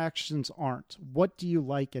their interactions aren't? What do you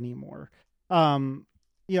like anymore?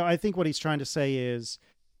 I think what he's trying to say is,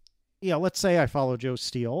 let's say I follow Joe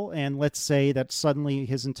Steele, and let's say that suddenly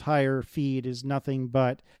his entire feed is nothing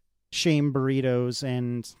but shame burritos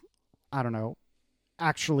and, I don't know,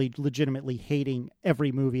 actually legitimately hating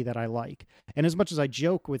every movie that I like. And as much as I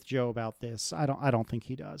joke with Joe about this, I don't think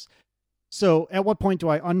he does. So at what point do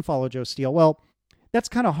I unfollow Joe Steele? Well, that's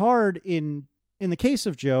kind of hard in the case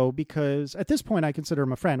of Joe, because at this point I consider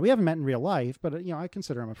him a friend. We haven't met in real life, but I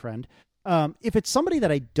consider him a friend. If it's somebody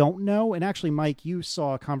that I don't know, and actually, Mike, you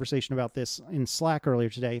saw a conversation about this in Slack earlier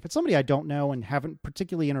today. If it's somebody I don't know and haven't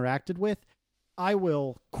particularly interacted with, I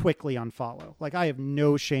will quickly unfollow. Like, I have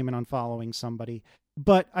no shame in unfollowing somebody.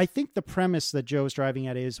 But I think the premise that Joe's driving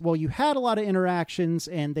at is, well, you had a lot of interactions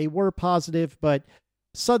and they were positive, but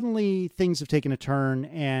suddenly things have taken a turn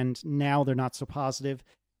and now they're not so positive.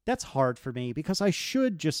 That's hard for me because I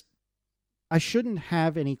shouldn't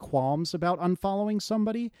have any qualms about unfollowing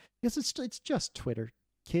somebody because it's just Twitter,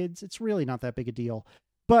 kids. It's really not that big a deal.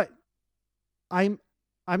 But I'm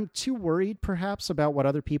too worried perhaps about what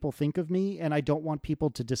other people think of me, and I don't want people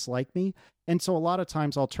to dislike me. And so a lot of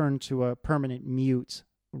times I'll turn to a permanent mute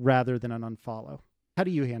rather than an unfollow. How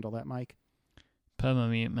do you handle that, Mike?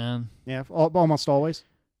 Perma-mute, man. Yeah, almost always.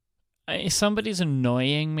 If somebody's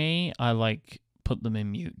annoying me, I put them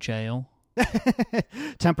in mute jail.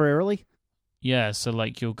 Temporarily? Yeah, so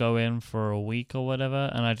you'll go in for a week or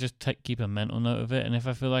whatever, and I just keep a mental note of it. And if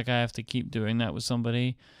I feel like I have to keep doing that with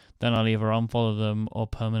somebody, then I'll either unfollow them or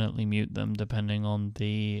permanently mute them, depending on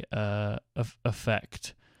the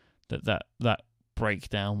effect that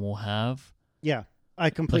breakdown will have. Yeah,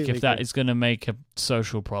 I completely if that is going to make a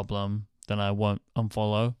social problem, then I won't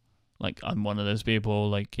unfollow. I'm one of those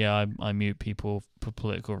people. I mute people for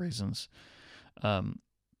political reasons.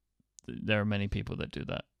 There are many people that do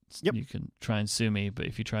that. Yep. You can try and sue me, but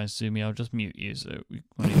if you try and sue me, I'll just mute you, so we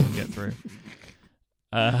won't even get through.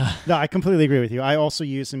 No, I completely agree with you. I also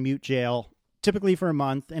use a mute jail, typically for a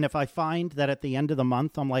month, and if I find that at the end of the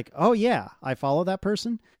month, I'm like, oh yeah, I follow that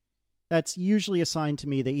person, that's usually a sign to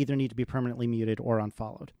me they either need to be permanently muted or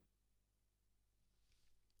unfollowed.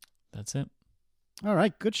 That's it. All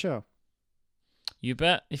right, good show. You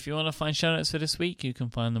bet. If you want to find show notes for this week, you can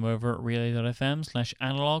find them over at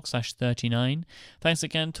relay.fm/analog/39. Thanks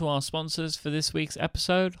again to our sponsors for this week's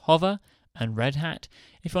episode, Hover and Red Hat.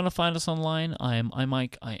 If you want to find us online, I am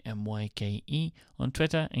iMyke, IMYKE, on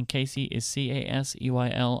Twitter, and Casey is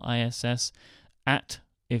CASEYLISS at,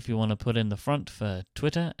 if you want to put in the front for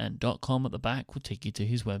Twitter, and .com at the back will take you to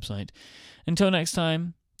his website. Until next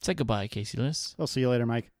time, say goodbye, Casey Liss. I'll see you later,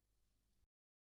 Mike.